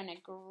guys are going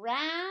to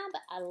grab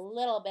a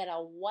little bit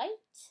of white.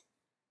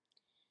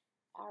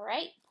 All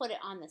right, put it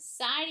on the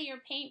side of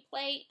your paint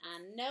plate.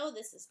 I know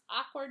this is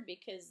awkward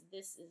because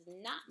this is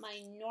not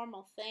my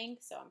normal thing,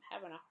 so I'm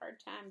having a hard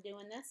time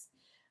doing this.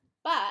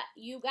 But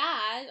you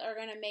guys are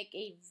going to make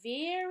a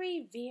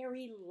very,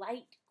 very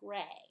light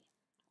gray,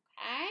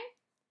 okay?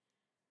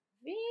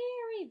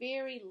 Very,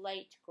 very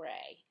light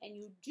gray. And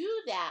you do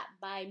that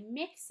by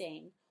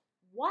mixing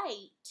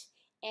white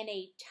and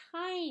a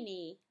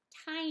tiny,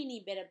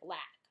 tiny bit of black,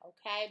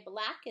 okay?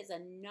 Black is a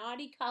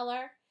naughty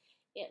color.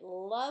 It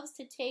loves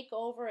to take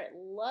over. It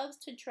loves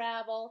to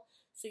travel.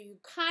 So you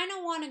kind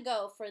of want to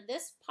go, for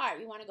this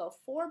part, you want to go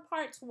 4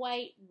 parts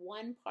white,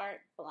 1 part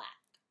black.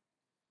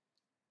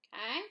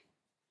 Okay?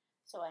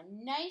 So I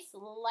a nice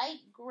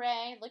light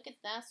gray. Look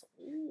at this.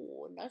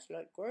 Ooh, nice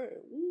light gray.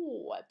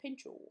 Ooh, I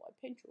pinch you.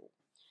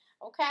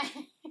 Okay.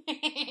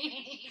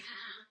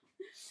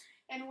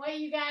 And what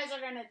you guys are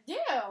going to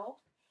do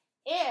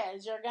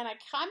is you're going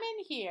to come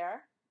in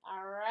here,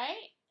 all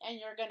right, and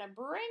you're going to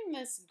bring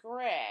this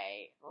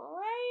gray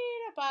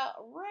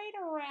right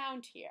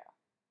around here.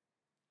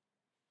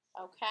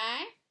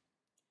 Okay?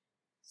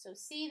 So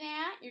see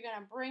that? You're going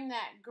to bring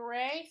that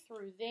gray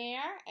through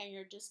there, and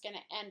you're just going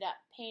to end up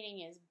painting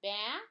his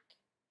back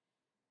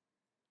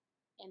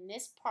and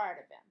this part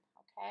of him.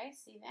 Okay?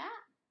 See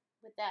that?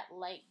 With that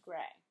light gray.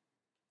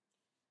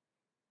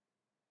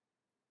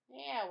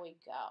 There we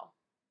go.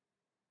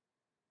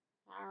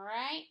 All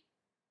right?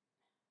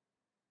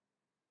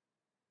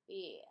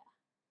 Yeah.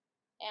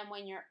 And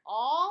when you're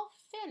all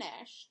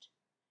finished,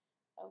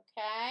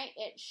 okay,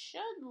 it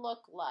should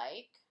look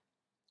like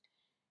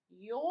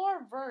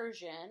your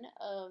version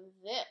of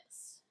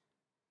this.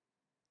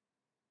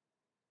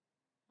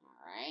 All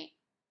right.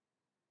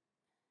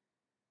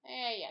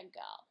 There you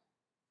go.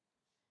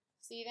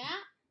 See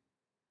that?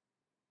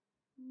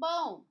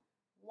 Boom.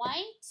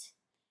 White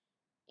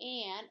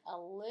and a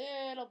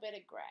little bit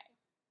of gray.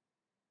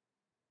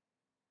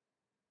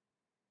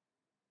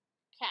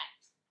 Okay.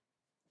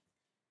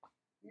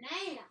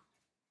 Now,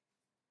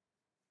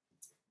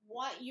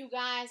 what you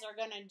guys are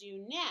going to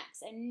do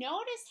next, and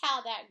notice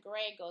how that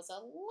gray goes a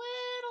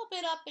little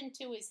bit up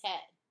into his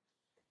head.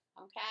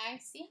 Okay,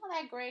 see how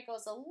that gray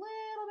goes a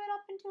little bit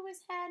up into his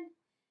head?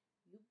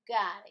 You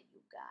got it,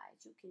 you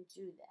guys. You can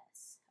do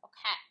this.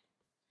 Okay.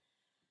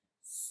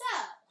 So,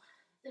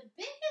 the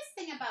biggest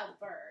thing about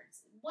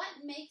birds, what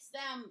makes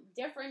them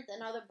different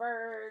than other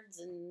birds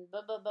and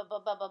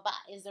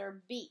is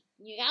their beak.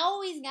 You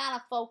always got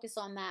to focus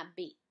on that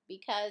beak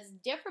because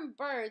different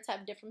birds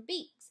have different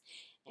beaks.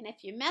 And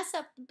if you mess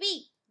up the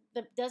beak,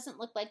 it doesn't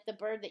look like the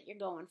bird that you're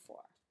going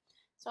for.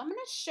 So I'm going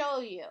to show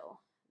you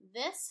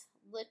this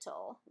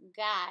little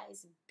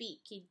guy's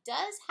beak. He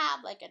does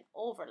have like an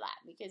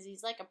overlap because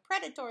he's like a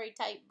predatory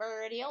type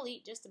bird. He'll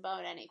eat just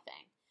about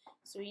anything.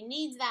 So he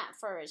needs that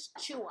for his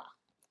chewer.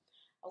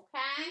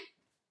 Okay?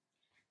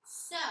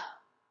 So,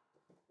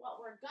 what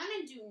we're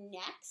going to do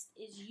next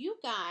is you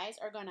guys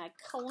are going to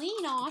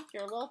clean off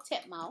your little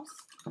titmouse.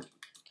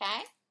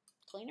 Okay?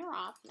 Clean her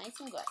off nice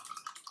and good.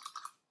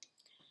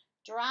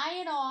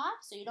 Dry it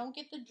off so you don't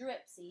get the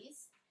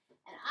dripsies.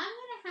 And I'm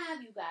going to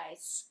have you guys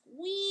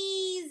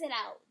squeeze it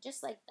out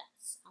just like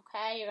this.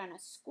 Okay? You're going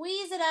to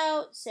squeeze it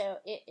out so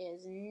it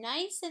is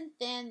nice and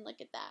thin.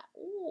 Look at that.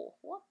 Ooh,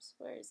 whoops.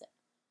 Where is it?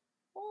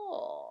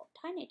 Oh,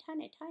 tiny,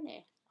 tiny,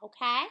 tiny.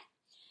 Okay?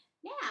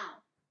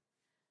 Now,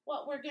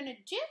 what we're going to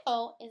do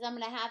is I'm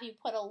going to have you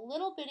put a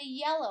little bit of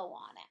yellow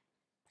on it.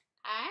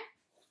 Okay?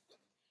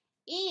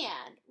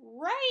 And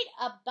right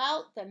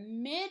about the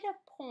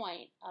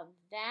midpoint of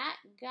that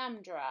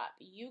gumdrop,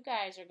 you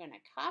guys are going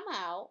to come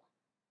out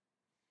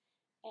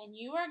and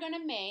you are going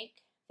to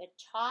make the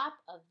top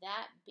of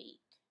that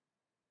beak.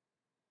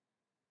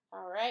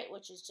 All right,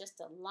 which is just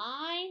a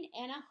line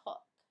and a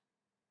hook.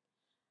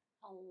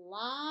 A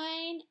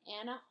line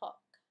and a hook.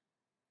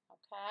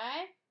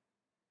 Okay?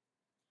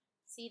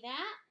 See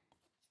that?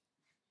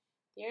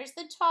 There's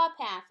the top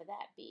half of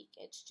that beak.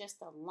 It's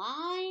just a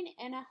line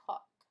and a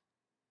hook.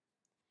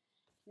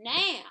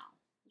 Now,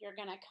 you're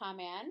going to come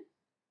in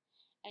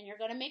and you're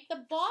going to make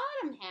the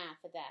bottom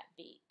half of that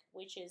beak,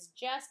 which is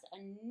just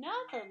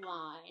another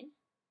line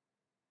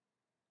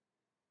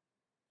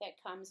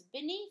that comes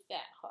beneath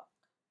that hook.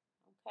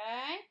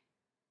 Okay?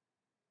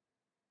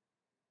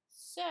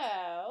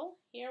 So,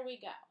 here we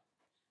go.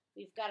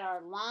 We've got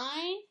our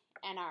line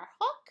and our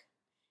hook,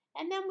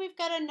 and then we've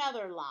got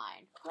another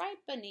line right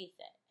beneath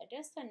it,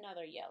 just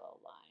another yellow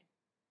line.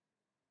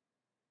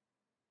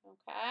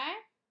 Okay?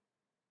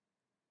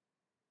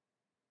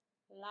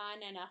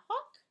 Line and a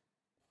hook,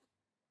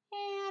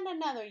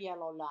 and another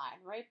yellow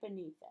line right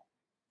beneath it.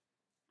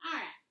 All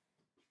right.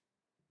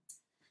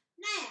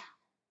 Now,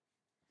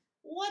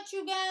 what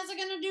you guys are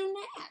going to do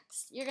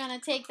next? You're going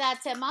to take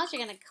that titmouse,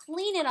 you're going to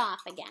clean it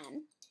off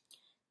again.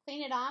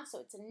 Clean it off so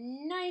it's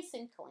nice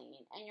and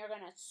clean, and you're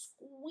going to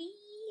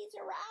squeeze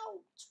her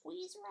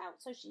out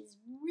so she's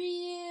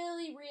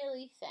really,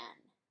 really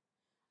thin.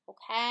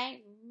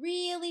 Okay?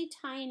 Really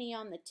tiny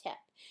on the tip.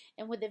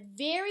 And with a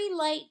very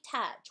light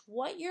touch,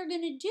 what you're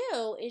going to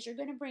do is you're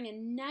going to bring a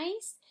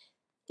nice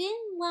thin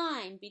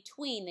line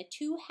between the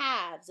two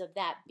halves of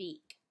that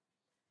beak.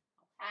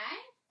 Okay?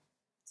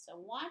 So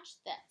watch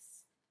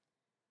this.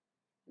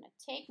 I'm going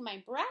to take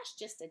my brush,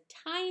 just a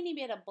tiny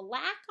bit of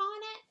black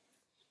on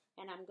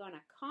it, and I'm going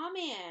to come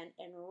in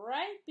and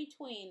right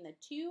between the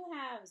two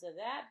halves of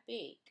that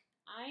beak,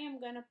 I am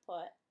going to put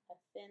a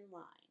thin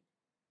line.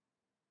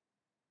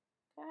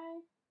 Okay,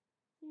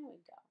 here we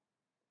go.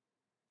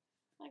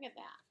 Look at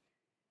that.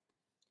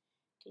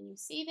 Can you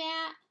see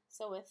that?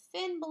 So a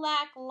thin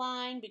black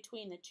line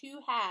between the two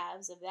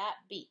halves of that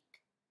beak.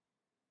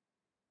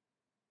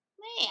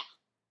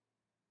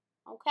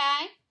 There.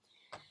 Okay?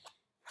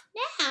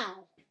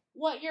 Now,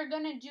 what you're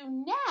going to do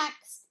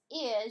next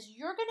is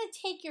you're going to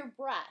take your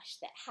brush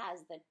that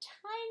has the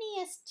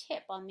tiniest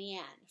tip on the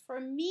end. For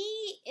me,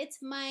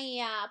 it's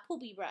my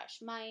poopy brush.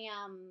 My,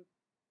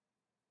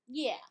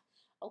 yeah,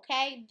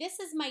 okay? This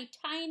is my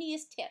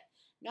tiniest tip.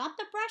 Not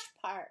the brush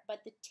part,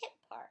 but the tip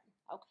part,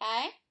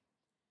 okay?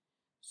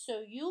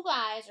 So you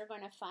guys are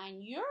going to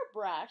find your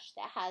brush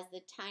that has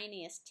the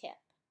tiniest tip,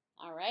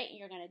 all right?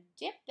 You're going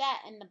to dip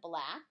that in the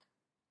black.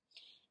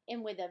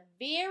 And with a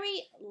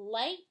very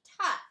light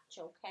touch,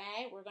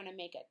 okay, we're going to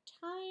make a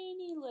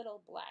tiny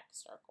little black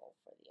circle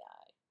for the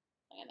eye.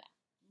 Look at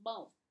that.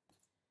 Boom.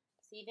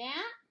 See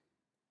that?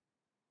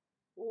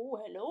 Oh,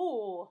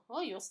 hello.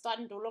 Oh, you're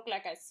starting to look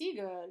like a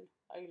seagull.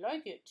 I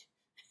like it.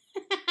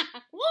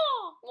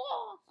 Whoa,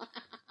 whoa.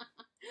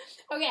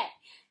 Okay,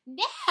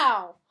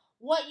 now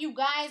what you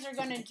guys are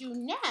going to do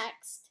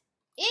next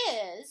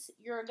is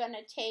you're going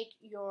to take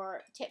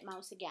your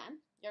titmouse again.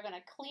 You're going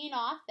to clean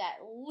off that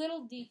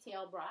little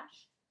detail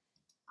brush,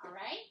 all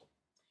right?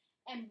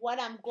 And what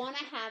I'm going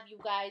to have you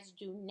guys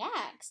do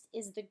next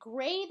is the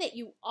gray that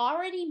you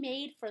already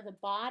made for the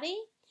body,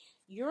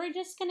 you're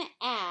just going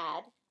to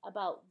add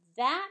about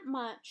that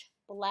much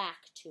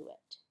black to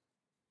it.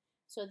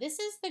 So this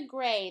is the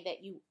gray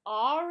that you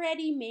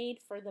already made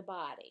for the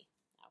body,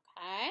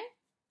 okay?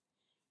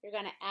 You're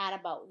going to add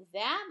about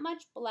that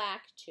much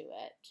black to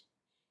it.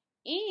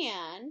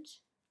 And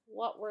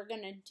what we're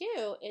going to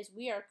do is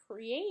we are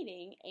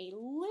creating a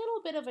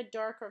little bit of a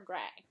darker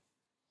gray.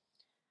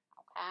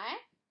 Okay?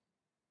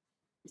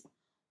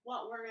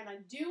 What we're going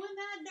to do in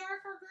that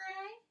darker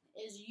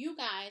gray is you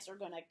guys are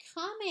going to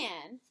come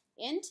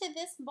into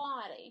this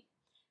body,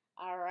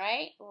 all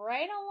right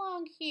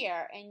along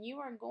here, and you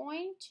are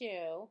going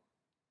to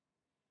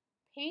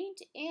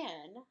paint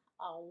in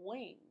a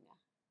wing.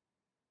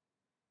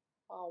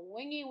 A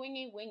wingy,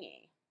 wingy,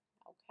 wingy.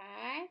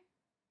 Okay?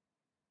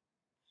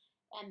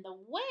 And the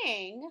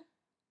wing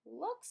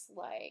looks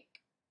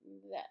like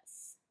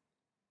this.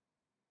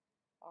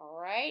 All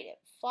right, it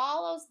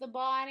follows the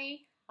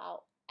body.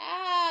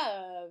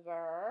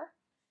 However,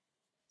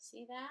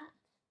 see that?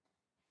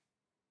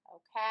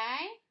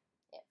 Okay,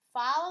 it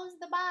follows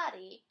the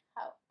body.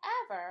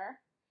 However,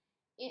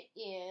 it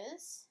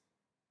is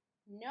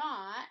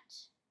not,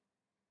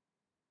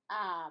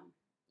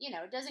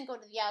 it doesn't go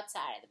to the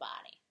outside of the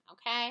body.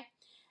 Okay?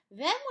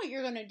 Then what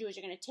you're going to do is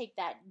you're going to take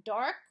that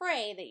dark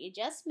gray that you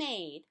just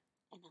made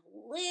and a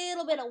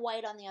little bit of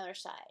white on the other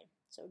side.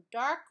 So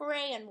dark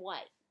gray and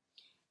white.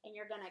 And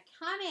you're going to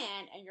come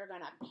in and you're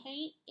going to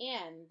paint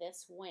in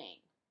this wing.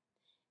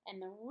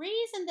 And the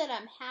reason that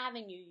I'm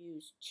having you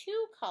use 2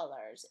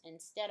 colors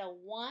instead of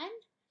 1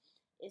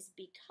 is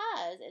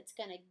because it's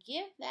going to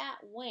give that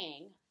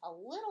wing a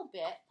little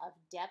bit of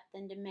depth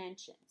and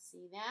dimension.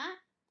 See that?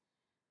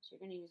 So you're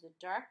going to use a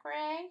dark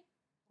gray,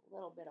 a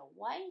little bit of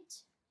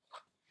white.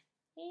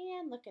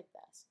 And look at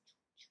this.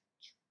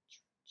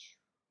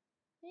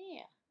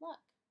 Yeah, look.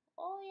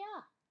 Oh,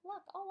 yeah.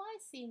 Look. Oh, I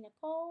see,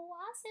 Nicole.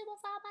 I see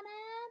what's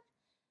happening.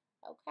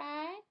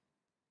 Okay.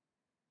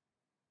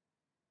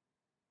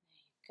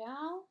 There you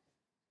go.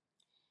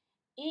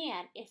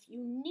 And if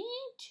you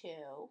need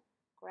to,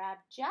 grab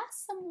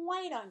just some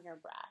white on your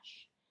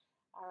brush.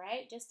 All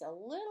right, just a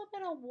little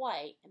bit of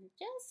white and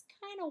just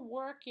kind of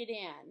work it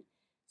in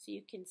so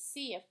you can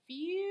see a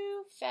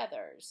few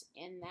feathers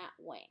in that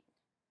wing.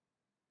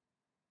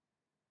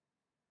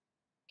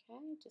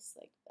 Okay, just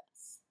like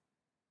this.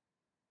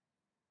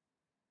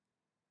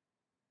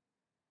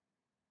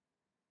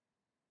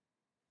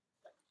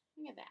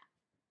 Look at that.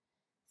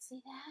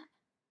 See that?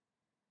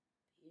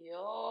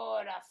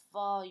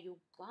 Beautiful, you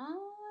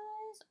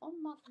guys. Oh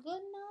my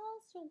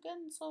goodness, you're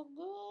getting so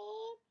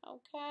good.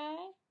 Okay.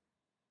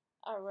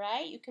 All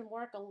right, you can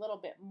work a little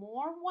bit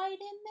more white in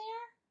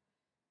there.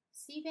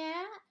 See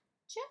that?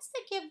 Just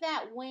to give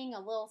that wing a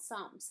little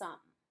something,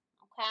 something.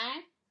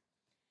 Okay?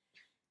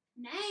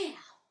 Now,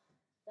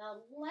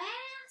 the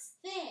last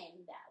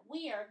thing that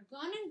we are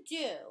going to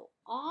do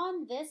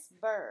on this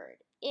bird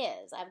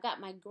is, I've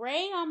got my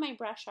gray on my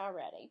brush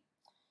already,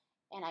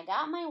 and I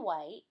got my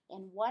white,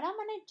 and what I'm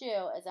going to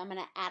do is I'm going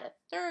to add a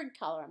third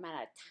color. I'm going to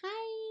add a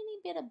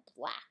tiny bit of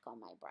black on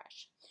my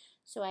brush.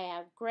 So I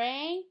have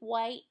gray,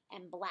 white,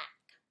 and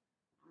black.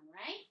 All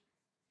right?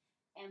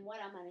 And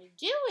what I'm going to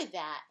do with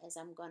that is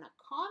I'm going to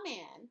come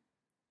in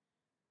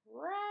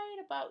right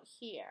about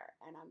here,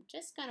 and I'm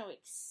just going to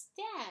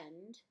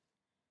extend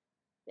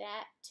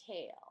that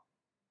tail.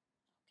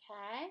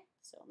 Okay?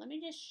 So let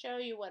me just show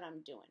you what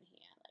I'm doing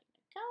here. Like,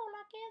 Nicole,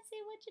 I can't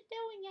see what you're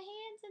doing. Your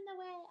hand's in the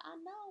way. I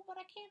know, but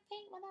I can't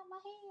paint without my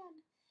hand.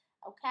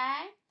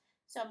 Okay?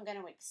 So I'm going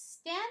to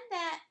extend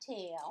that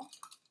tail.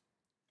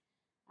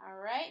 All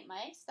right,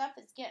 my stuff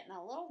is getting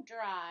a little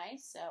dry,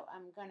 so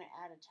I'm going to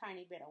add a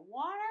tiny bit of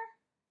water.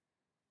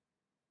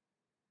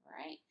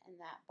 Right, and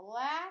that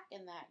black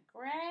and that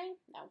gray.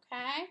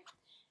 Okay,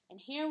 and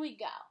here we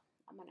go.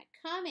 I'm going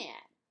to come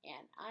in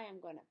and I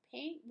am going to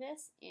paint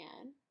this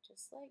in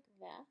just like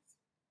this.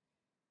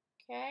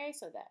 Okay,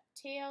 so that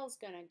tail is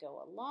going to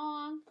go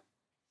along.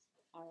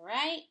 All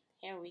right,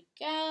 here we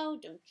go.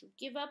 Don't you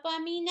give up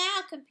on me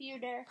now,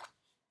 computer.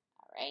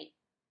 All right,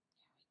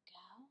 there we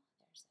go.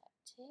 There's that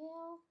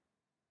tail.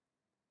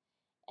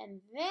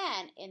 And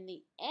then in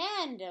the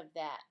end of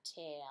that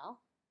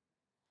tail,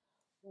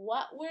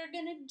 what we're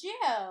going to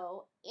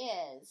do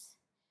is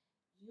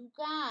you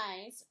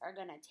guys are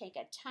going to take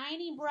a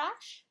tiny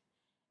brush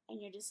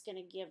and you're just going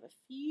to give a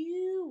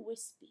few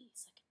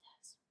wispies. Look at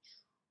this.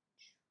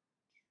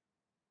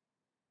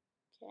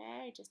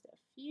 Okay, just a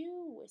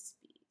few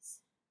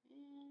wispies.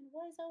 And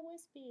what is a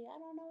wispy? I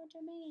don't know what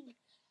you mean.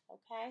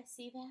 Okay,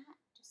 see that?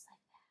 Just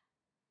like that.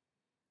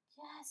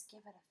 Just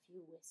give it a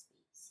few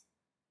wispies.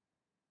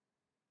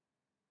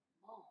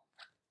 Boom.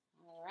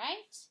 All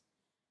right.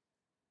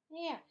 There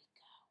we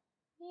go.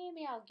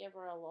 Maybe I'll give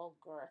her a little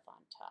girth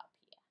on top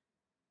here.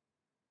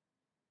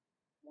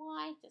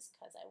 Why? Just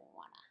because I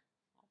want to.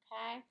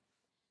 Okay?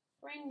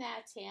 Bring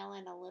that tail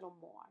in a little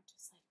more,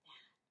 just like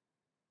that.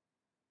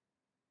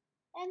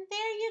 And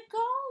there you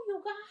go,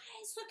 you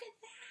guys. Look at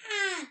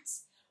that.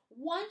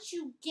 Once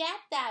you get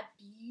that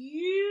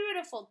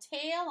beautiful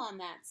tail on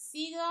that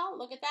seagull,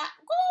 look at that.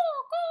 Go,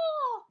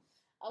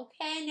 go.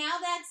 Okay, now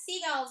that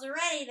seagull's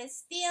ready to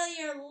steal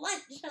your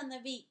lunch on the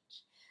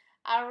beach.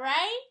 All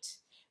right?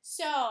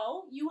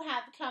 So, you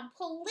have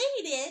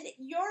completed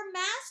your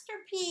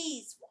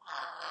masterpiece.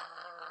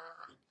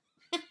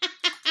 Wow.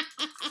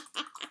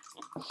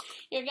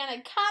 You're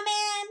going to come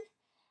in,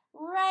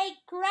 right,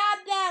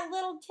 grab that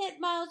little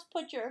titmost,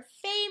 put your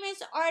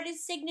famous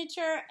artist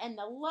signature in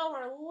the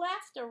lower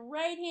left or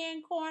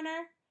right-hand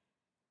corner.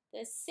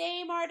 The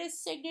same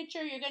artist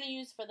signature you're going to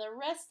use for the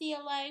rest of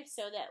your life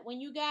so that when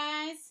you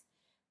guys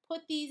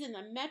put these in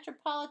the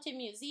Metropolitan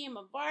Museum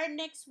of Art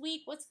next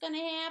week, what's going to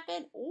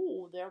happen?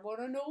 Oh, they're going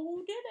to know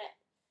who did it.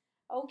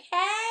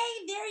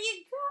 Okay, there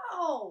you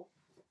go.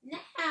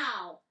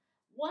 Now,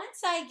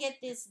 once I get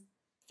this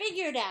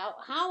figured out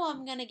how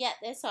I'm going to get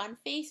this on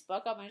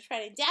Facebook, I'm going to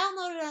try to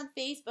download it on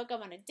Facebook. I'm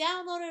going to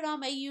download it on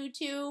my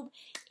YouTube.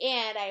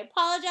 And I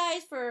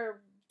apologize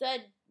for the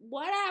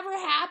whatever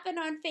happened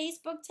on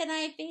Facebook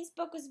tonight.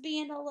 Facebook was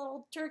being a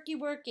little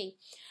turkey-worky.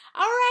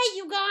 All right,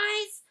 you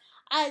guys.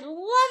 I love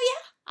you.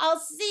 I'll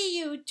see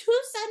you 2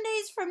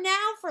 Sundays from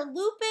now for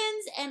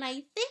Lupins, and I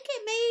think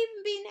it may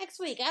even be next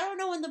week. I don't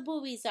know when the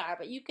boobies are,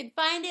 but you can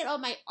find it on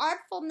my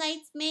Artful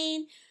Nights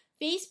Maine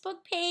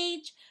Facebook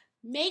page.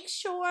 Make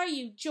sure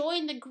you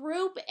join the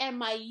group, and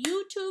my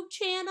YouTube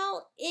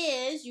channel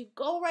is, you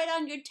go right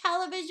on your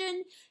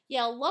television,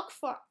 you look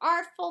for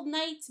Artful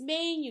Nights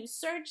Maine, you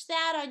search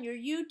that on your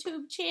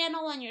YouTube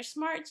channel on your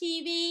smart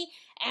TV,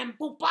 and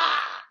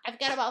boop-ah! I've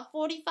got about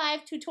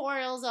 45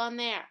 tutorials on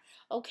there.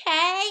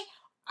 Okay?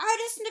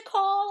 Artist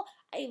Nicole,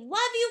 I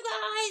love you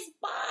guys.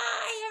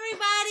 Bye,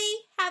 everybody.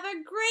 Have